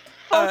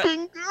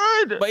fucking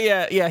good. But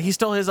yeah, he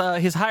stole his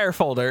hire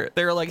folder.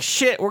 They were like,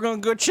 shit, we're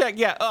gonna go check.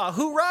 Yeah,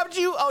 who robbed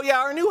you? Oh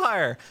yeah, our new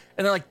hire.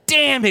 And they're like,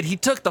 damn it, he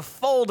took the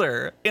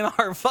folder in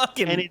our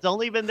fucking. And he's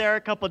only been there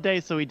a couple of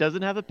days, so he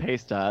doesn't have a pay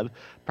stub.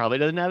 Probably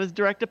doesn't have his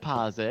direct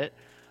deposit.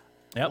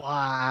 Yep.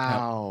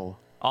 Wow.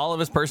 All of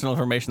his personal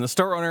information. The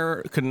store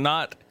owner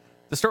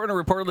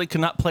reportedly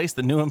could not place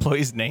the new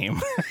employee's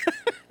name.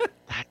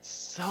 That's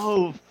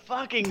so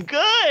fucking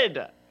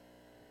good.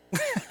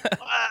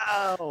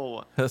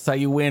 Wow. That's how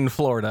you win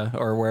Florida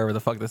or wherever the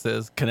fuck this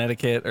is,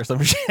 Connecticut or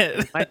some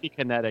shit. Might be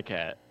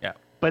Connecticut. Yeah.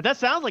 But that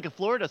sounds like a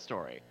Florida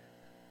story.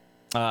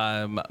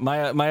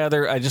 My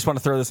other, I just want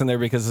to throw this in there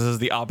because this is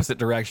the opposite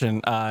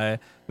direction.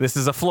 This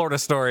is a Florida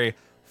story.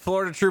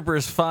 Florida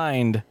troopers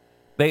find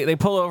they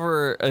pull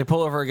over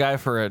a guy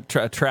for a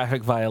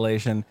traffic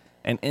violation,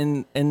 and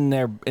in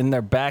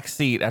their back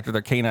seat after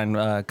their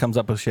canine comes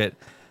up with shit,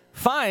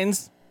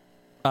 finds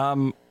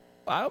I'm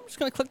just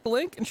gonna click the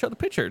link and show the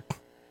picture.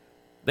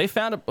 They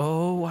found a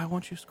why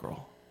won't you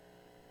scroll?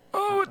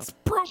 Oh, it's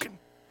broken.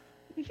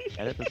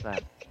 Edit this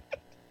out.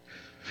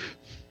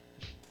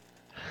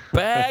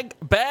 Bag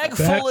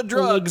full of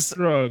drugs,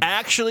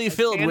 actually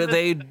filled with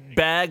a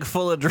bag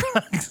full of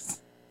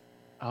drugs.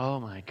 Oh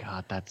my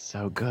god, that's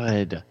so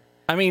good.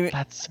 I mean,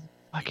 that's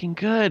fucking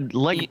good.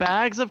 Like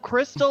bags of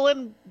crystal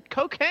and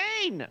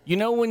cocaine. You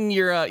know when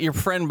your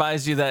friend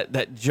buys you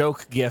that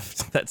joke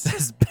gift that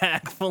says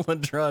bag full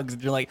of drugs,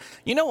 and you're like,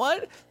 you know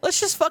what? Let's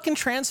just fucking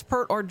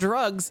transport our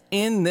drugs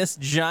in this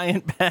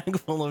giant bag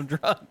full of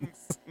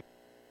drugs.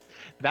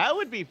 That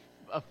would be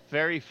a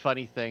very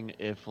funny thing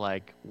if,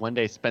 like, one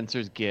day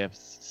Spencer's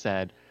Gifts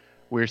said,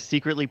 we're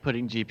secretly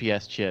putting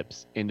GPS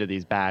chips into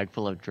these bag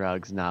full of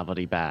drugs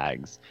novelty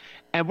bags.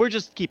 And we're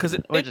just keeping...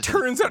 Because it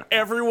turns out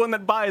everyone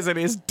that buys it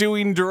is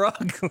doing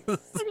drugs.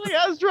 He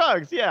has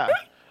drugs, yeah.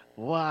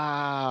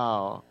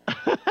 Wow.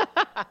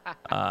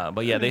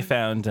 But yeah, they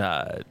found...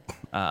 I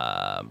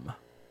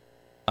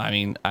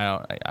mean,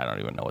 I don't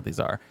even know what these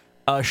are.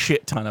 A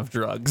shit ton of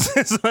drugs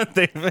is what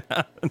they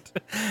found.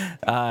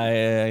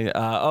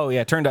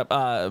 Turned up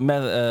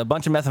a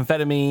bunch of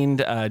methamphetamine,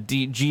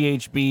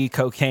 GHB,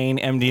 cocaine,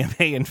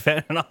 MDMA, and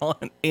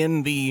fentanyl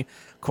in the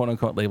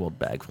quote-unquote labeled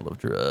bag full of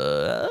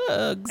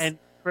drugs. And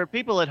for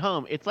people at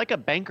home, it's like a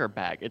banker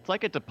bag. It's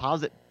like a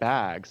deposit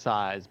bag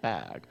size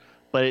bag,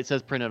 but it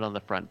says printed on the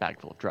front bag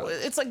full of drugs.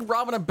 It's like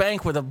robbing a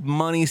bank with a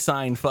money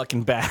sign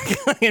fucking bag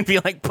and be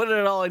like, put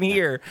it all in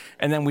here.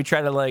 And then we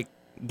try to like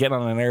get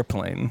on an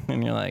airplane,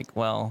 and you're like,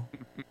 well,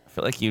 I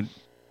feel like you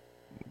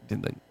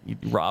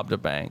robbed a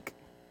bank.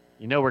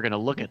 You know we're gonna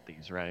look at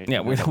these, right?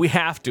 Yeah, we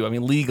have to. I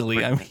mean,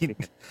 legally. I mean,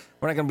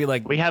 we're not gonna be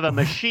like we have a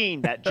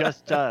machine that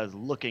just does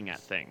looking at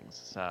things.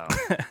 So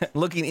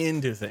looking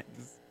into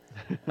things,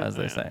 as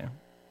they say.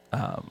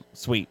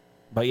 Sweet,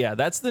 but yeah,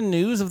 that's the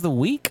news of the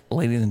week,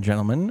 ladies and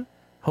gentlemen.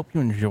 Hope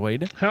you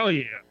enjoyed. Hell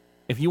yeah!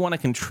 If you want to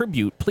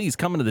contribute, please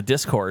come into the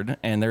Discord,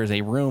 and there's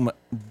a room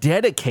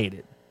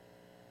dedicated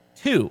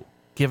to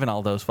giving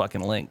all those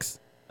fucking links.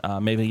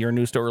 Maybe your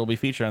news story will be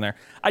featured on there.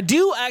 I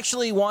do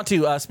actually want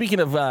to, speaking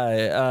of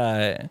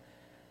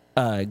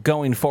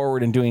going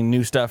forward and doing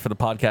new stuff for the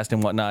podcast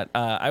and whatnot,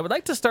 I would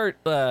like to start,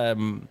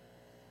 and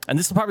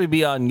this will probably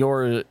be on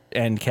your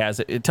end,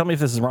 Kaz. Tell me if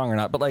this is wrong or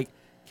not, but like,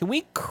 can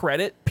we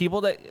credit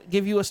people that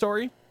give you a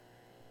story?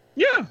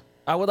 Yeah.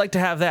 I would like to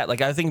have that.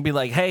 Like, I think it'd be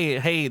like,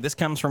 hey, this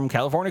comes from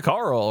California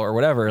Carl or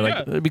whatever. Yeah.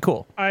 Like, it'd be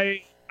cool.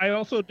 I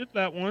also did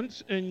that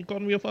once, and you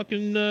called me a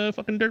fucking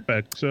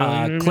dirtbag. So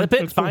clip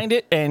it, find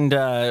it, and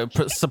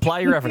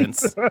supply your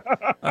evidence.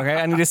 Okay,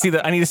 I need to see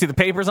the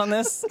papers on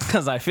this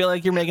because I feel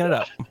like you're making it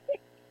up.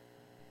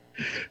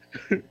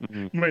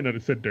 You might not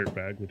have said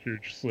dirtbag, but you're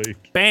just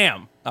like,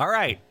 bam. All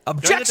right,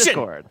 objection.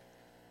 All right,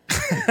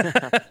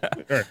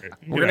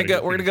 we're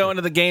gonna go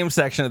into the game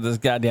section of this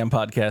goddamn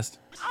podcast.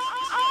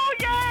 Oh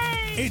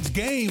yay! It's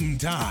game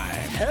time.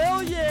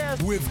 Hell yeah!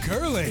 With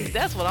Curly.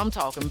 That's what I'm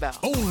talking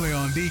about. Only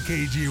on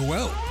DKG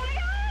Well.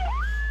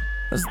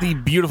 This is the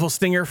beautiful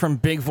stinger from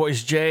Big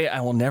Voice J.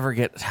 I will never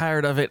get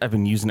tired of it. I've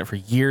been using it for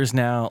years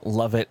now.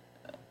 Love it.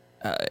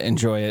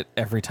 Enjoy it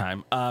every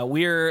time.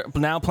 We're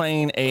now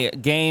playing a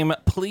game.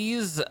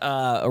 Please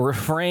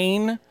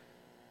refrain.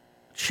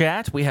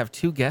 Chat. We have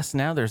 2 guests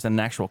now. There's an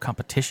actual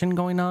competition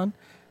going on.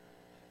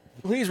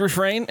 Please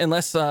refrain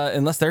unless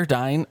they're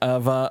dying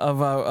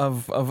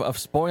of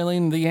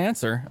spoiling the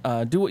answer.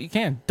 Do what you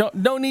can.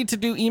 Don't need to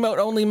do emote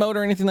only mode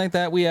or anything like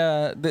that. We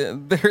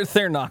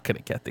they're not gonna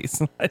get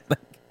these. I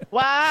think.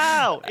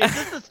 Wow! Is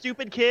this the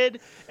stupid kid?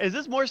 Is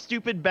this more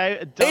stupid, dumb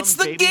It's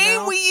the baby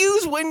game now? we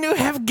use when you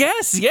have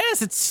guests.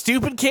 Yes, it's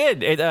Stupid Kid.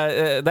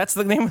 That's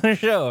the name of the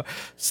show.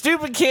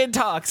 Stupid Kid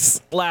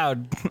talks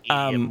loud.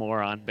 Idiot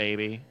moron,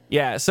 baby.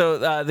 Yeah,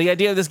 so the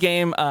idea of this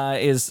game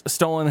is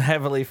stolen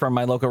heavily from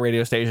my local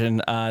radio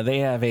station. They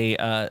have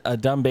a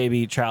dumb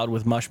baby child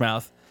with mush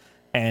mouth,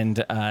 and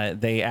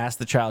they ask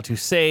the child to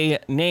say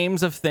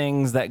names of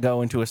things that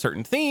go into a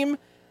certain theme.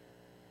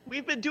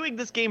 We've been doing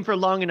this game for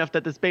long enough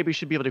that this baby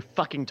should be able to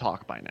fucking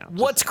talk by now.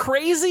 What's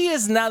crazy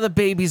is now the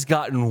baby's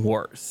gotten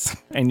worse,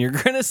 and you're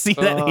gonna see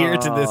that here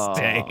to this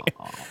day.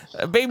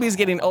 Baby's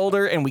getting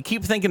older, and we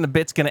keep thinking the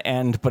bit's gonna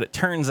end, but it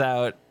turns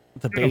out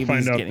the We're gonna baby's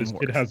find out getting this worse.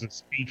 kid has a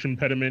speech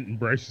impediment, and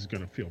Bryce is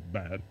gonna feel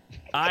bad.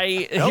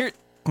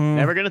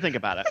 Never gonna think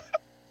about it.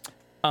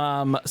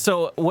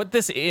 So what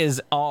this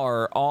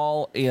are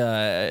all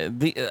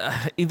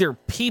either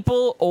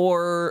people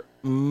or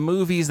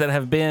movies that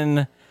have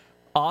been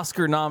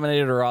Oscar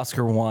nominated or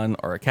Oscar won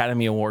or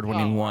Academy Award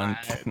winning one.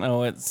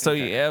 No, it's so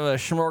you have a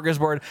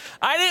smorgasbord.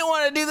 I didn't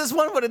want to do this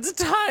one, but it's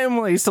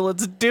timely, so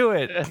let's do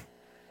it.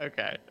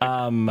 Okay.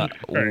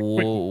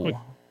 Whoa.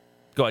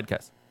 Go ahead,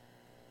 Kez.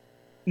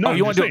 No, Oh, you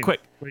I'm want just to do it quick?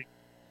 Wait,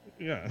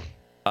 yeah.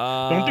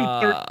 Don't do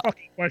 30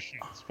 fucking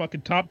questions.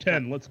 Fucking top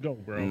 10. Let's go,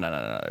 bro.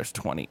 No. There's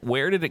 20.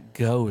 Where did it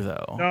go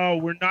though? No,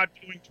 we're not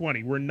doing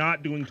 20. We're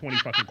not doing 20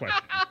 fucking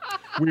questions.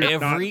 We're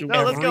not doing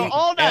No, let's go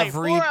all night.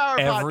 4-hour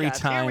every podcast. Here we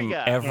time,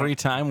 go. every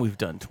time we've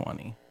done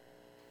 20.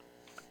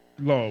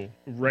 Low.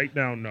 Right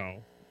now, no.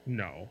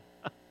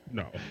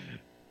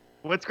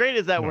 What's great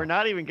is that No. we're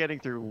not even getting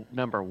through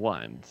number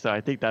 1, so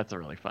I think that's a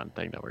really fun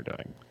thing that we're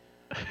doing.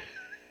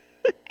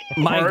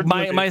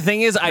 My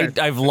thing is I'll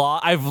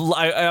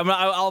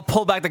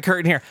pull back the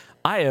curtain here.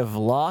 I have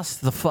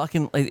lost the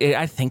fucking.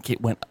 I think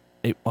it went.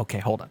 Okay,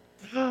 hold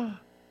on.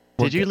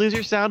 Did you lose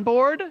your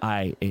soundboard?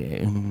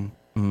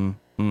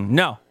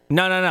 No.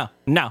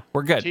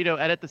 We're good. Cheeto,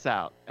 edit this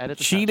out.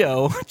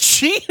 Cheeto.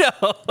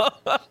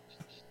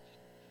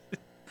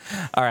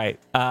 All right.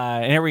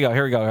 And here we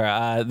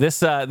go.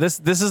 This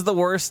is the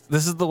worst.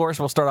 This is the worst.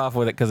 We'll start off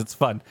with it because it's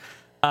fun.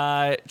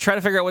 Try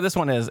to figure out what this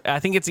one is. I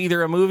think it's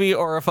either a movie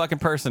or a fucking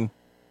person.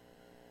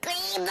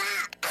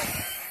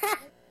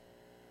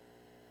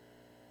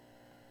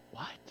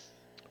 What?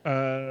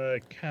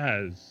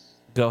 Kaz.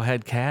 Go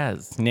ahead,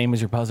 Kaz. Name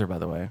is your buzzer, by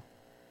the way.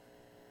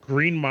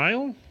 Green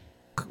Mile?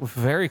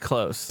 Very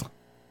close.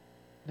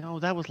 No,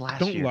 that was last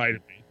Don't year. lie to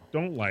me.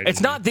 Don't lie to me.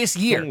 It's not this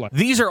year. Don't lie.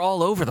 These are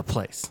all over the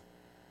place.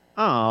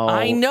 Oh.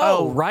 I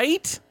know,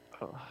 right?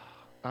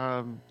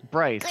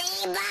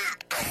 Bryce.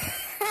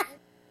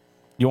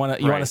 You want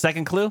a Right.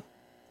 second clue?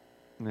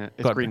 Yeah, Go it's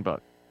ahead. Green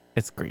Book.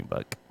 It's Green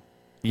Book.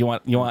 You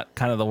want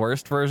kind of the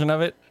worst version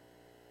of it?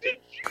 Did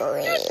you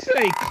just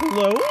say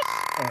close?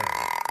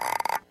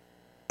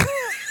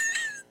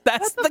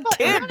 That's the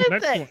kid.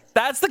 Next one.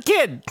 That's the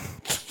kid.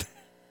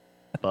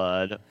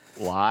 Bud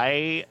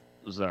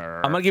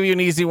Weiser. I'm gonna give you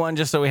an easy one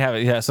just so we have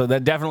it. Yeah, so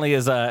that definitely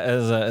is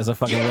a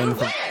fucking win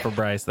for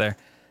Bryce there.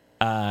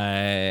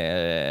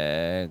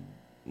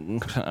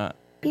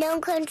 No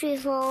Country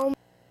for Home.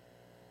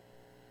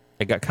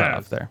 It got cut Kaz.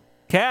 off there.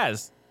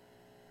 Kaz.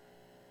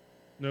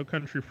 No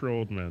Country for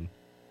Old Men.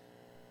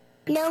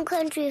 No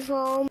Country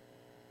for Home.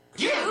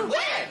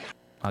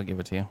 I'll give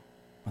it to you.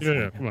 That's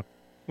Yeah, fine. come on.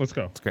 Let's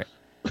go. That's great.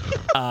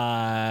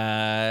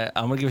 I'm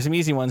gonna give you some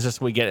easy ones just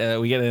so we get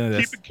into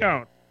this. Keep it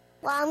count.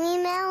 Rami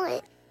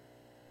Malek.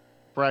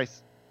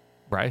 Bryce.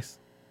 Bryce.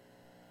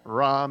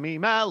 Rami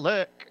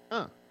Malek.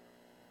 Rami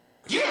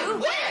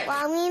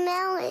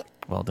Malek.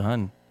 Well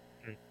done.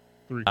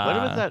 3. What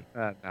was that?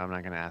 No, I'm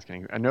not going to ask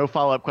any. No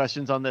follow-up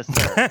questions on this,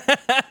 sir.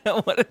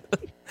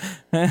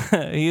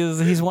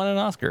 He's won an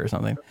Oscar or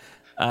something.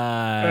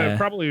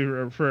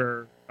 Probably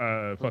for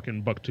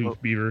fucking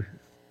Bucktooth Beaver.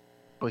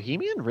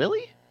 Bohemian?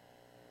 Really?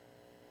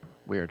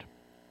 Weird.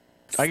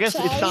 I guess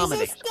it's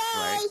nominated,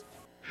 right?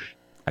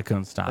 I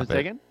couldn't stop Was it.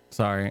 taken?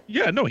 Sorry.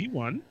 Yeah, no, he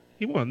won.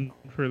 He won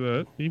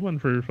for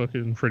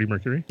fucking Freddie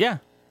Mercury. Yeah,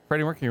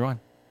 Freddie Mercury won.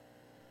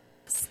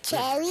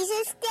 Cherries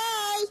a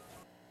stay.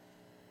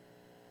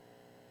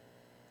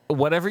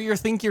 Whatever you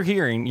think you're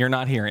hearing, you're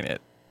not hearing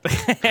it.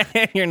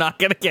 You're not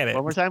gonna get it.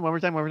 One more time.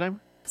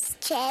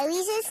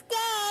 Cherries a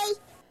stay.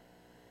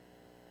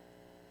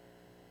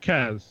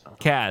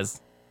 Kaz.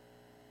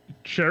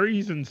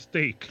 Cherries and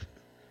Steak.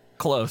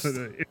 Close.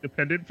 The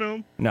independent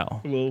film.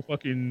 No. A little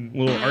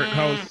art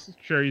house.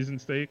 Cherries and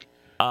Steak.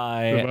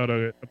 About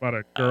a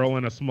girl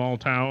in a small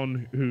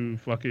town who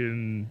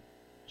fucking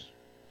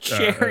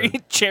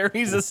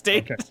Cherry's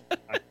estate. Okay.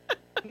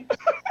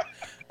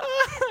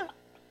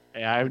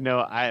 I have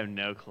no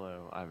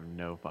clue. I have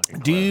no fucking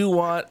clue. Do you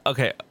want?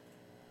 Okay,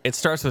 it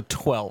starts with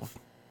 12.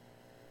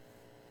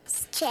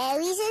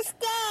 Cherries a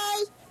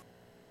stay.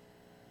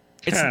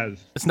 Kaz.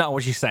 It's not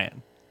what she's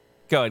saying.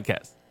 Go ahead,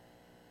 Kaz.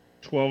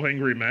 12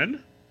 Angry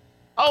Men.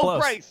 Oh, Close.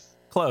 Bryce.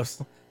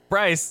 Close.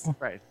 Bryce.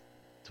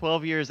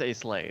 12 Years a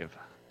Slave.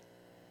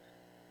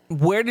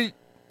 Where did?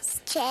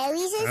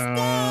 Cherries a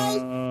stay.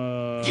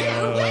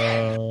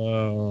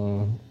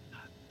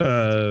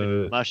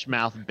 Must mush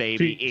mouth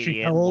baby She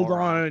idiot. hold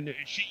moron. on.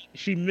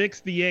 She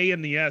mixed the A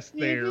and the S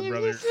there,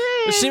 brother.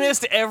 She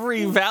missed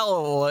every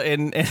vowel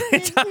in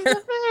entire.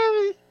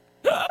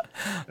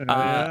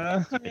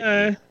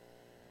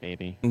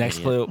 Baby. Next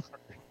idiot. clue.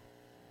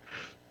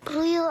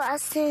 Brie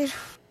Larson.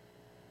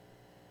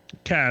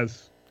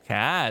 Kaz.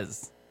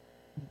 Kaz.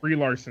 Brie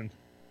Larson.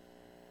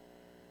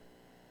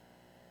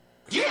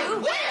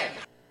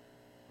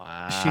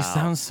 Wow. She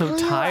sounds so Brie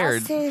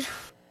tired. Larson.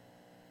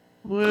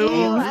 Only,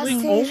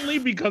 Larson. only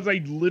because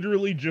I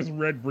literally just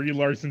read Brie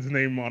Larson's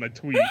name on a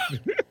tweet.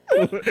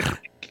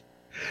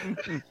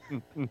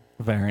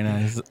 Very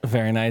nice.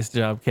 Very nice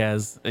job,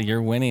 Kaz.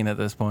 You're winning at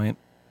this point.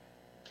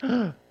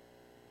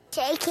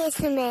 J.K.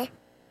 Simmons.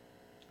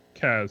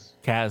 Kaz.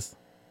 Kaz.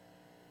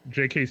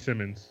 J.K.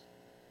 Simmons.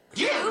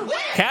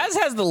 Kaz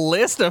has the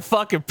list of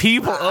fucking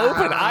people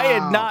open. I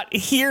did not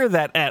hear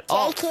that at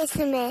all. J.K.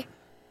 Simmons.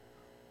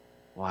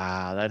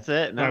 Wow, that's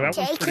it. No, No, that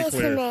one's J.K. pretty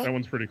clear. Simmons. That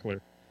one's pretty clear.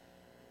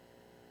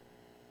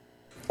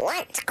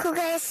 What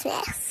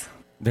Christmas?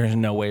 There's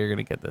no way you're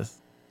going to get this.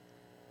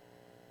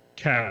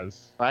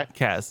 Kaz. right?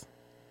 Kaz.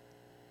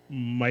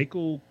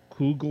 Michael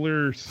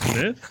Kugler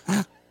Smith?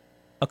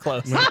 Oh,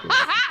 close.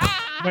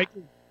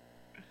 Michael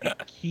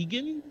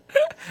Keegan?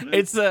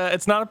 It's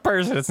not a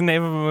person. It's the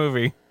name of a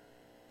movie.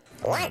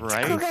 What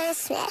Right.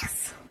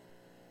 Christmas?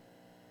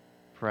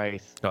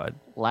 Price. Go ahead.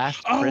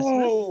 Last Christmas.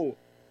 Oh!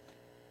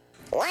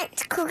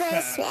 What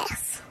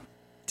Christmas?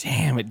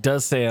 Damn, it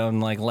does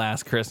sound like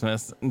Last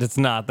Christmas. It's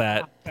not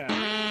that.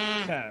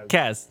 Kaz.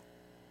 Kaz.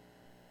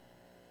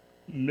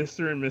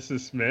 Mr. and Mrs.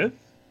 Smith?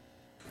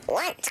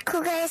 What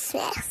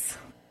Christmas?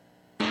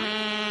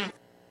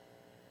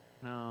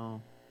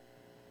 No.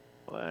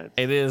 What?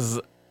 It is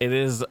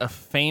a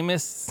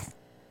famous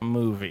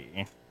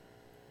movie.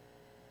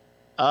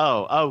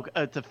 Oh,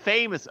 it's a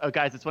famous. Oh,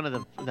 guys, it's one of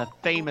the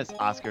famous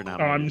Oscar Oh, I'm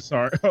nominees.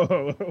 sorry.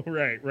 Oh,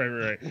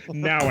 right.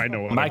 Now I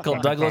know what Michael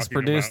I'm Douglas talking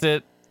produced about.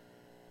 it.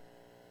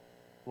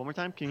 One more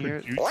time, can you hear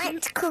it?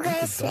 What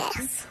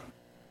Christmas?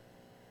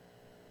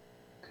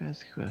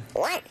 Guys, good.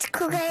 What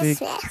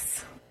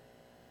Christmas?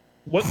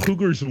 What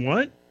Cougars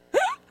want?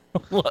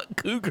 What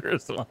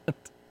Cougars want?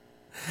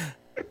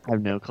 I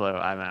have no clue.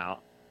 I'm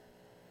out.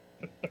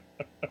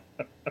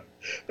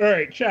 All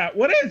right, chat.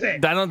 What is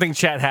it? I don't think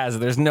chat has it.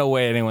 There's no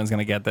way anyone's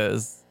gonna get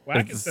this. Wackett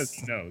It's- says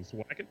he knows.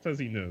 Wackett says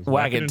he knows.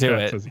 Whack it in to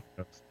chat it. says he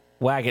knows.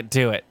 Whack it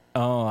to it.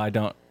 Oh, I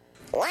don't.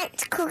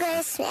 What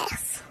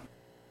Christmas?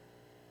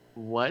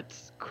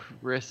 What's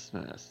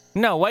Christmas?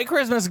 No, White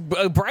Christmas.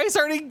 Bryce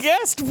already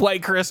guessed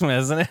White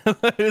Christmas, and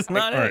it's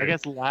not All I right. it.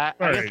 guess All I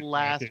right, guess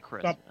last okay,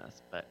 Christmas, stop.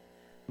 but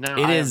no,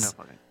 It I is- have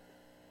no fucking.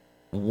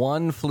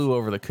 One Flew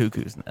Over the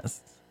Cuckoo's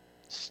Nest.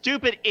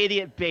 Stupid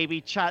idiot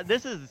baby child.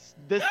 This is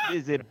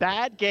a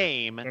bad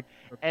game, and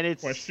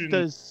it's Question.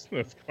 the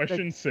That's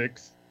question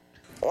 6.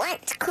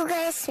 What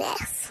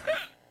Christmas?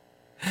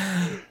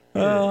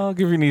 Oh, I'll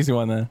give you an easy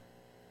one then.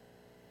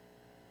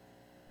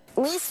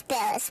 We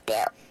spell a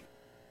spill.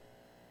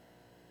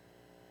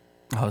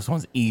 Oh, this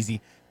one's easy.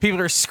 People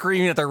are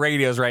screaming at their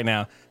radios right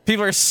now.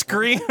 People are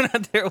screaming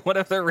at their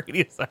whatever their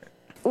radios are.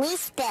 We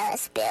spell a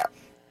spill.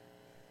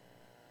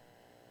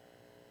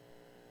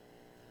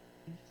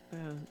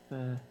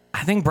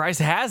 I think Bryce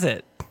has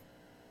it.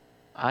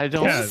 I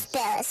don't. We Yes.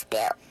 spell a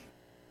spill.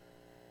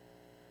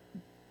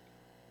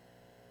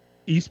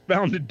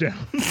 Eastbound and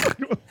down.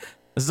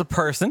 This is a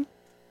person.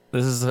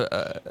 This is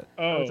a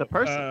Oh, It's a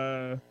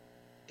person.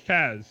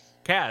 Kaz.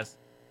 Kaz.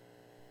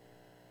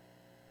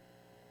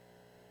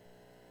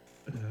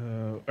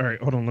 All right,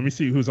 hold on. Let me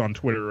see who's on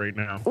Twitter right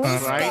now. We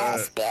spell a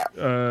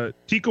spill.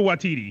 Tika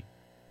Watiti.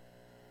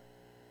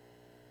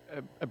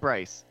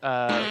 Bryce.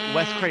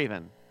 Wes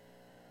Craven.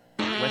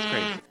 Wes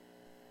Craven.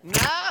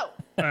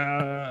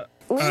 No.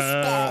 We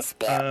spell a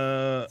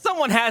spill.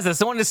 Someone has this.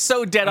 Someone is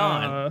so dead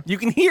on. You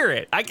can hear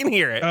it. I can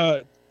hear it.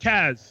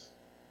 Kaz.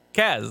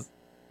 Kaz.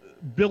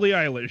 Billie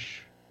Eilish.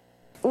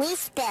 We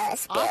spell a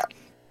spill.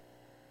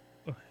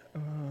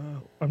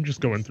 I'm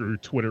just going through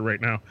Twitter right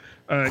now.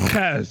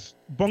 Kaz.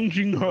 Bong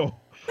Joon-ho.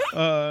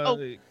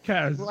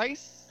 Kaz.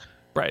 Bryce.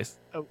 Bryce.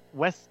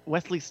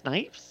 Wesley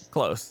Snipes.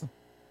 Close.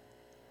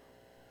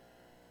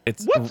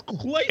 It's What's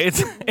close?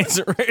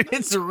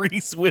 it's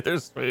Reese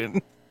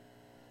Witherspoon.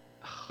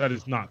 That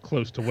is not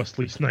close to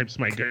Wesley Snipes,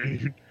 my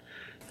guy.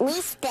 We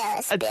spell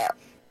a spill.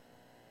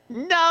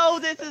 No,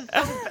 this is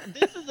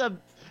this is a.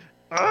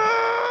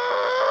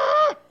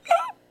 Oh.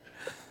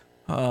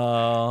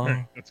 All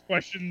right, that's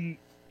question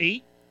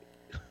 8.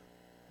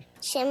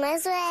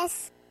 Schindler's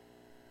List.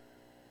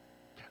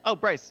 Oh,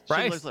 Bryce. Bryce.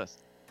 Schindler's List.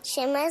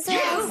 Schindler's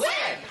List.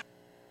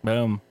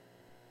 Boom.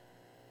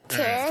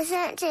 Terror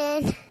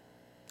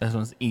This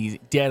one's easy.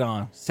 Dead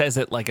on. Says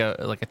it like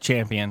a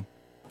champion.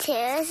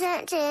 Terror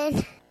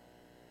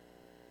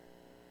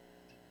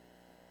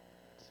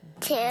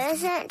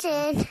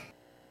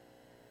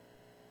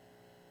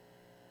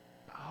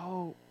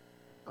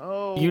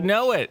Oh. You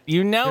know it.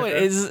 You know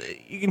it.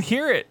 You can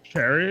hear it.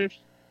 Cherish.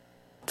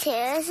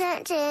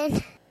 Terror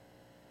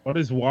What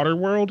is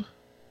Waterworld?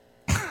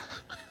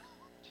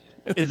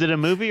 Is it a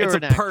movie or It's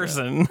an a actor?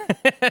 person.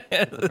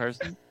 It's a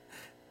person.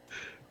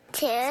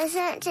 Cherish.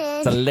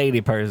 It's a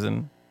lady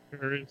person.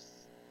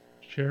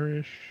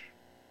 Cherish,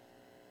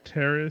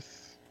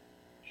 Terrace,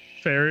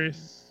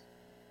 Ferris,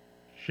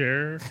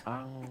 Cher,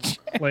 Oh.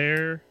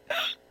 Claire,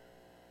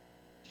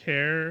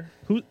 Care.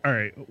 Who? All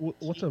right.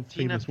 What's a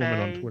Tina famous woman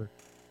on Fey. Twitter?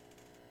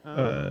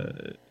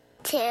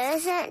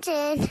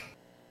 Cherish.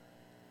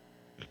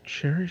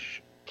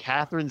 Cherish.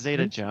 Catherine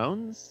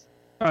Zeta-Jones.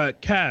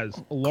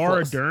 Kaz. Laura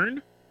Close.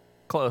 Dern.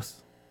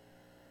 Close.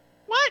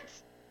 What?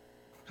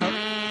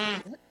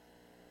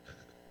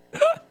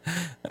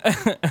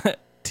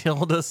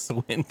 Tilda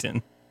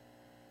Swinton.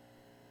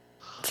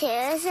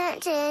 Cherish.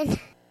 Uh,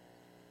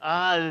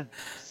 All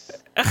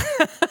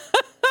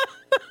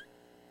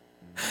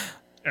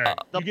right.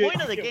 the you get-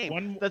 point of the you get game.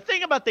 one- The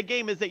thing about the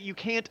game is that you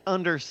can't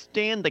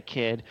understand the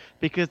kid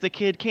because the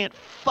kid can't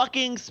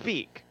fucking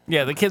speak.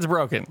 Yeah, the kid's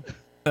broken.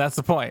 That's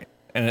the point,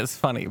 and it's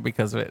funny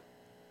because of it.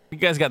 You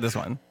guys got this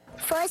one.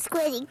 First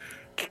grade.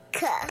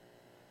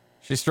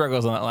 She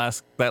struggles on that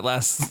last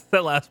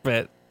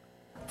bit.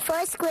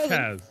 First grade.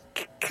 Kaz.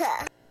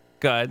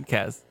 Go ahead,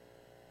 Kaz.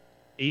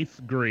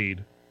 8th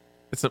grade.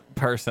 It's a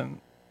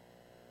person.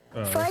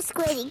 First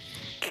grade.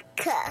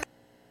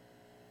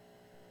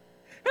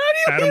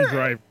 Adam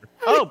Driver.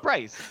 Oh,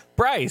 Bryce.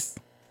 Bryce.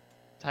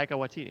 Taika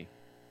Waititi.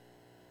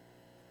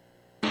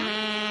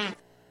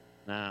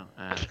 No.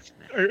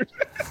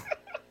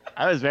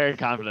 I was very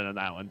confident in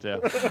that one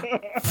too.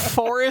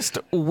 Forrest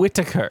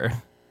Whitaker.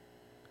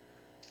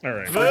 All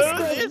right.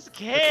 Boo this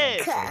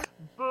kid.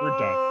 We're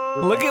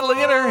done. Look at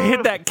her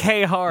hit that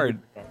K hard.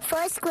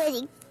 First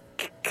grade.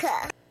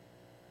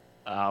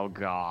 Oh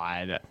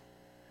God.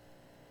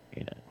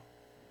 Hate it.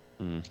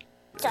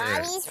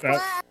 Johnny's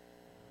That-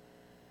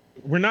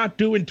 We're not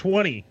doing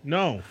 20.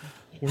 No,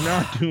 we're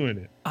not doing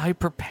it. I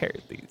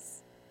prepared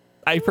these.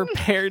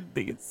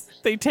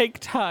 They take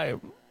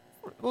time.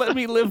 Let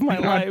me live my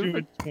We're not life.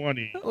 doing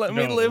 20. Let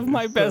me No, live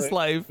my it's best so-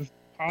 life. This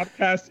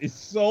podcast is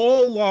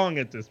so long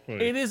at this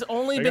point. It has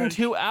only I been got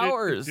 2 shit to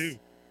hours. do.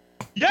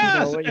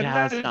 Yes, No, it and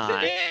has that's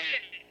not. it.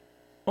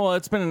 Well,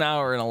 it's been an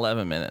hour and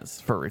 11 minutes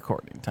for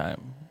recording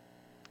time.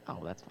 Oh,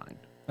 that's fine.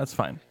 That's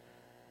fine.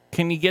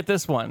 Can you get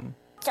this one?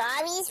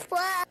 Johnny's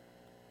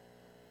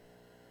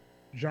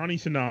Johnny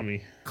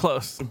Tsunami,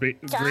 Close. the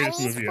greatest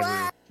Johnny's movie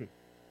ever.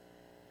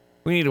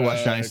 We need to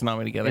watch Johnny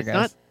Tsunami together, It's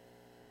guys.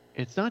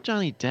 It's not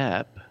Johnny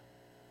Depp.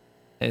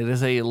 It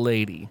is a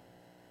lady.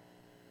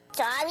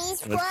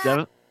 Johnny's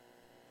It's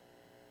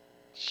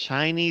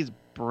Chinese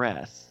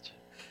breast.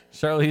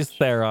 Charlize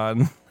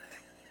Theron.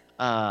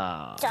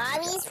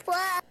 Johnny's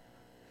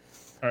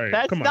All right,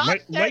 That's come on, not.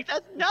 light,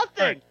 That's nothing.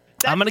 Alright.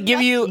 That's I'm gonna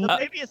give you nothing. a- The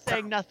baby is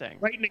saying nothing.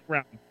 lightning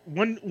round.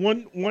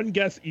 One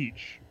guess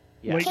each.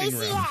 Yeah. Lightning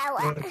Casey round.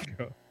 Howard. Let's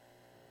go.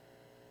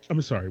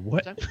 I'm sorry.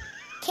 What?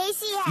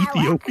 Casey Howard.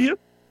 Ethiopia?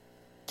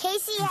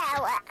 Casey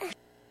Howard.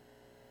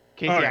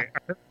 Casey All right, I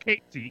heard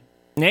Casey.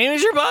 Name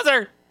is your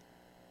buzzer.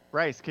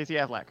 Bryce. Casey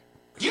Affleck.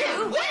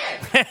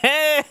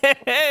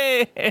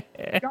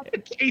 Got the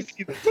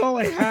Casey. That's all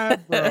I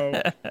had,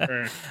 bro. All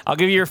right. I'll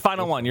give you your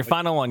final one. Your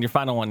final one.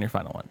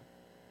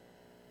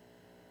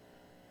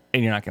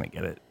 And you're not gonna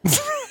get it.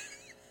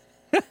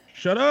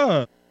 Shut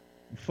up.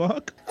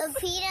 Fuck.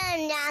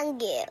 Lupita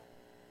Nyong'o.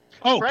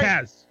 Oh, Right.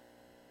 Kaz.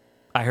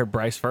 I heard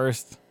Bryce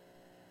first.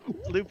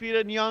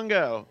 Lupita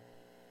Nyong'o.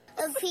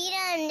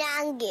 Lupita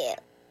Nyong'o.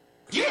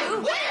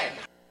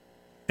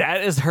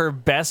 That is her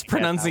best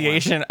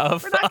pronunciation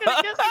of. We're not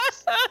gonna get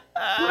this.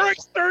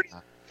 Bryce,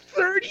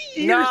 30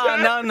 years.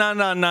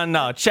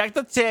 No. Check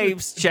the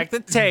tapes.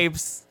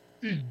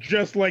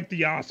 Just like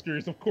the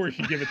Oscars. Of course,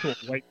 you give it to a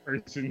white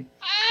person.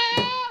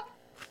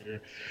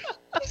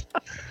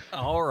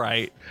 All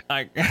right.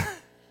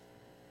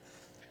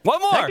 One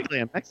more. Technically,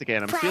 I'm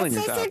Mexican. I'm stealing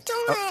your Princess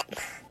job. Oh, Tulip.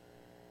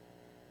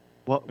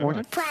 what more?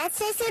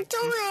 Princess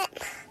Tulip.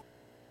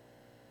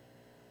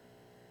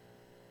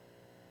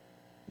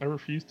 I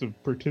refuse to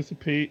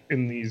participate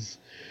in these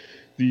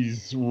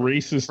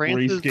racist race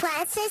Francis- games.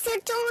 Princess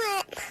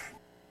Tulip.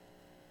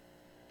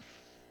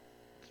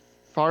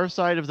 Far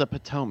side of the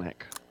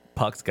Potomac.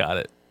 Puck's got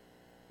it.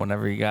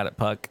 Whenever you got it,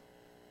 Puck.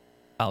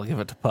 I'll give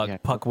it to Puck. Yeah.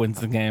 Puck wins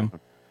the game.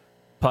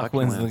 Puck can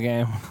wins the win.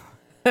 game.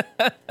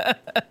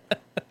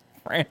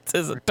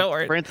 Francis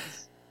Adort.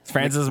 Francis.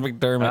 Francis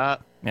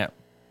McDermott. Yeah.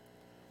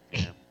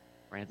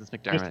 Francis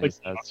McDermott. He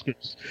Just says. like the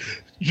Oscars.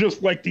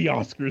 Just like the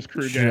Oscars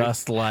crew, guys.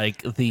 Just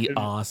like the Too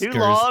Oscars.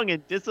 long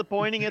and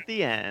disappointing at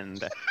the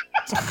end.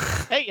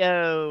 Hey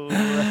yo!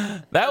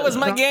 That was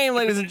my game,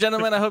 ladies and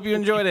gentlemen. I hope you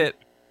enjoyed it.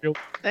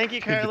 Thank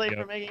you, Carly,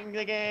 Yeah. for making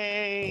the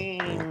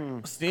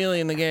game.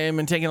 Stealing the game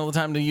and taking all the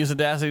time to use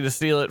Audacity to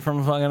steal it from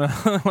a fucking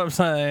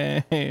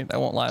website. I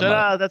won't lie Shut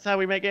about up! That's how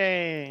we make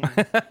games.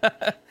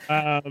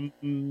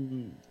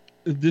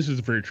 This is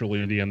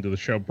virtually the end of the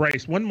show.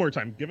 Bryce, one more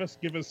time, give us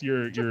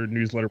your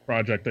newsletter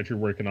project that you're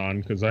working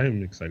on because I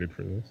am excited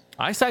for this. it.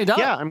 I signed up.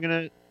 Yeah, I'm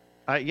gonna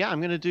Yeah, I'm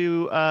going to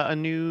do a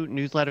new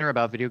newsletter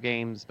about video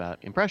games, about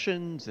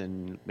impressions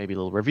and maybe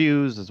little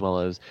reviews, as well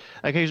as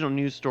occasional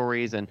news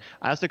stories. And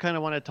I also kind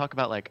of want to talk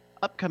about like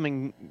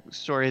upcoming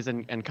stories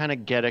and kind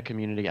of get a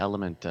community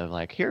element of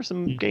like, here's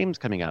some games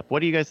coming up. What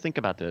do you guys think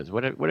about those?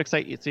 What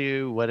excites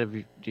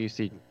you? Do you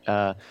see,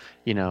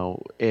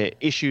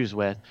 issues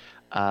with?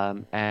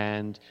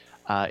 And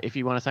if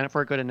you want to sign up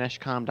for it, go to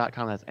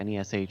neshcom.com. That's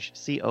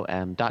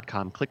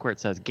neshcom.com. Click where it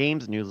says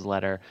Games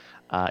Newsletter.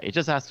 It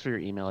just asks for your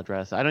email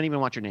address. I don't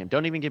even want your name.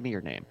 Don't even give me your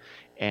name.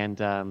 And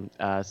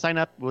sign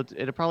up.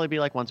 It'll probably be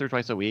like once or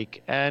twice a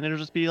week, and it'll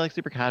just be like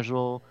super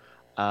casual.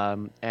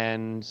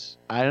 And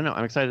I don't know.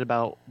 I'm excited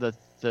about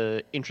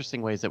the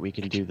interesting ways that we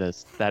can do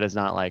this. That is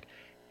not like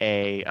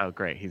oh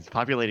great, he's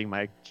populating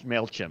my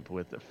MailChimp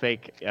with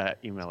fake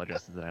email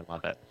addresses, and I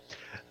love it.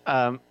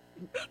 I'm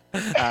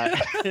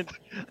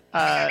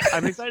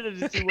excited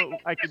to see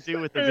what I can do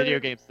with the video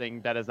games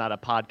thing that is not a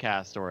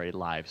podcast or a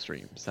live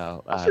stream.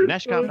 So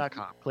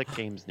neshcom.com, click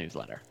Games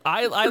Newsletter.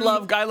 I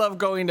love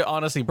going to,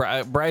 honestly,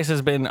 Bryce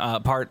has been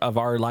part of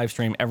our live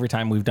stream every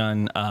time we've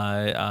done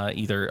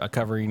either a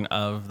covering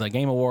of the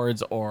Game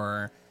Awards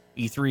or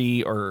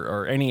E3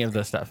 or any of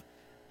this stuff.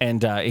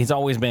 And he's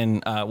always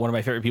been one of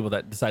my favorite people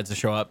that decides to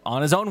show up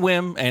on his own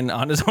whim and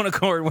on his own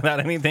accord without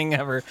anything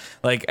ever.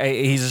 Like,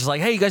 he's just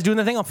like, hey, you guys doing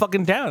the thing? I'm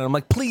fucking down. And I'm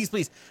like, please.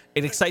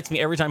 It excites me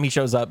every time he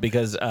shows up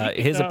because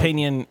his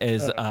opinion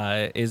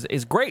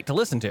is great to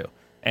listen to.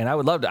 And I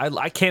would love to.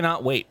 I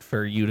cannot wait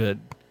for you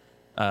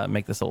to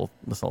make this whole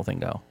thing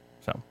go.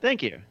 So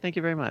thank you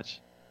very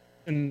much.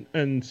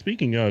 And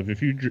speaking of,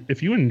 if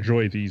you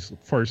enjoy these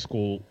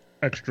Farcical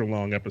extra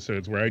long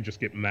episodes where I just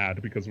get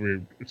mad because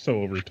we're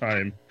so over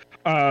time.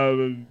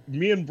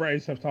 Me and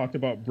Bryce have talked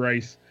about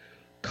Bryce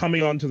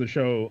coming onto the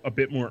show a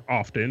bit more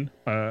often.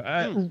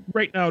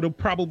 Right now, it'll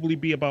probably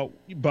be about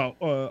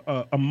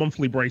a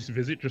monthly Bryce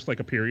visit, just like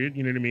a period.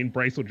 You know what I mean?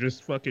 Bryce will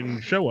just fucking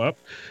show up.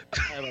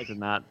 I'd like to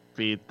not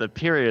be the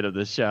period of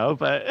the show,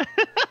 but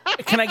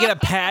can I get a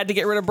pad to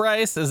get rid of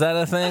Bryce? Is that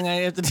a thing I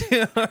have to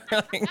do?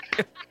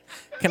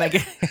 Can I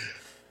get?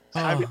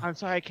 I'm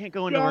sorry, I can't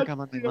go into work on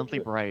monthly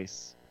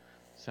Bryce.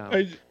 So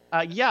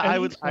I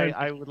would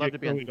love to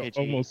be on the PG.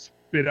 Almost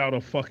spit out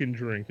a fucking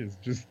drink is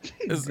just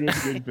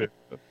good.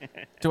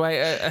 Do I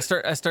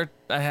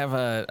have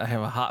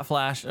a hot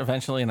flash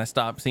eventually, and I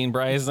stop seeing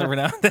Bryce every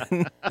now and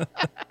then.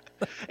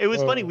 It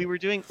was funny. We were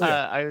doing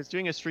I was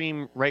doing a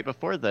stream right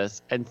before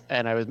this, and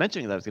I was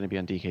mentioning that I was going to be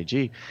on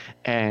DKG,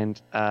 and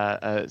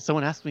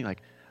someone asked me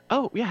like,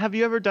 "Oh yeah, have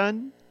you ever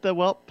done the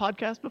Whelp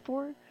podcast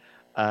before?"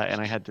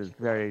 And I had to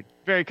very,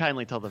 very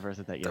kindly tell the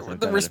person that yes.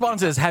 The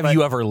response is, "Have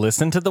you ever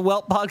listened to the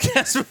Whelp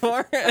podcast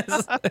before?"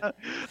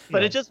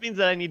 But it just means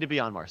that I need to be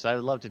on more. So I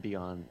would love to be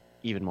on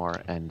even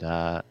more and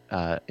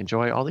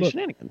enjoy all these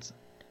shenanigans.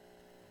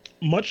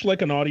 Much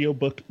like an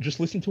audiobook, just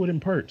listen to it in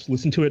parts.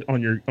 Listen to it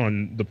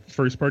on the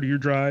first part of your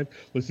drive.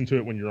 Listen to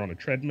it when you're on a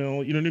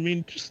treadmill. You know what I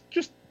mean?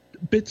 Just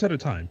bits at a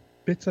time.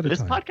 This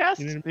podcast?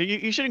 You know,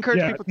 you should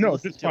encourage people to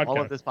listen to all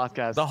of this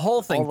podcast. The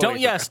whole thing.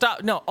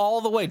 Stop. No,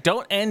 all the way.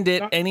 Don't end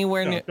it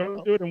anywhere near.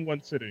 Don't do it in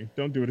one sitting.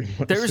 Don't do it in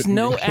one There's sitting.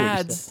 no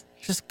ads.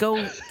 Just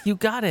go. You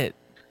got it.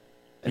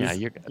 Yeah,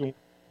 you're good.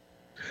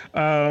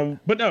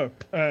 But no,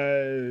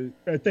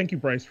 thank you,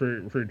 Bryce,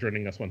 for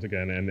joining us once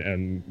again,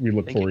 and we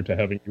look forward to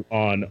having you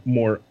on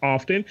more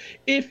often.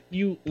 If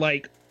you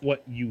like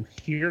what you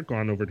hear, go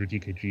on over to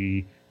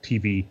DKGTV.com,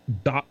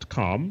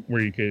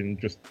 where you can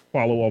just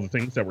follow all the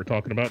things that we're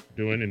talking about,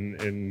 doing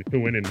and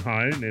hooing and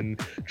hawing, and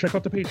check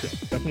out the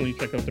Patreon. Definitely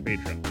check out the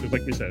Patreon. Because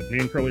like we said, me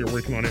and Curly are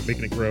working on it,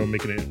 making it grow,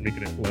 making it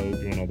flow,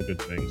 doing all the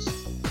good things.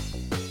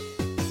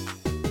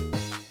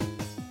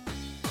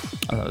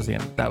 Oh, that was the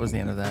end. That was the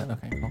end of that.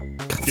 Okay, cool.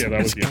 Yeah,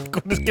 that was the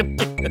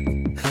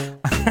end.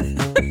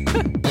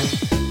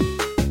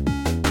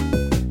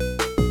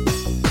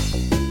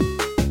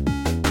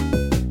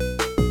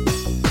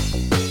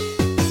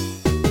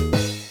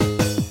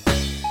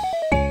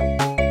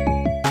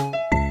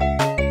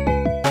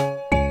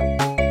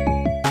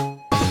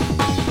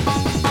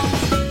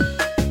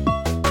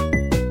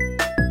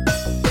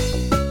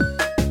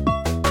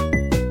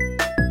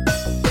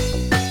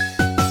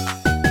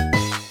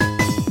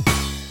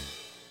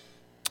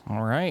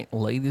 All right,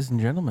 ladies and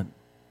gentlemen.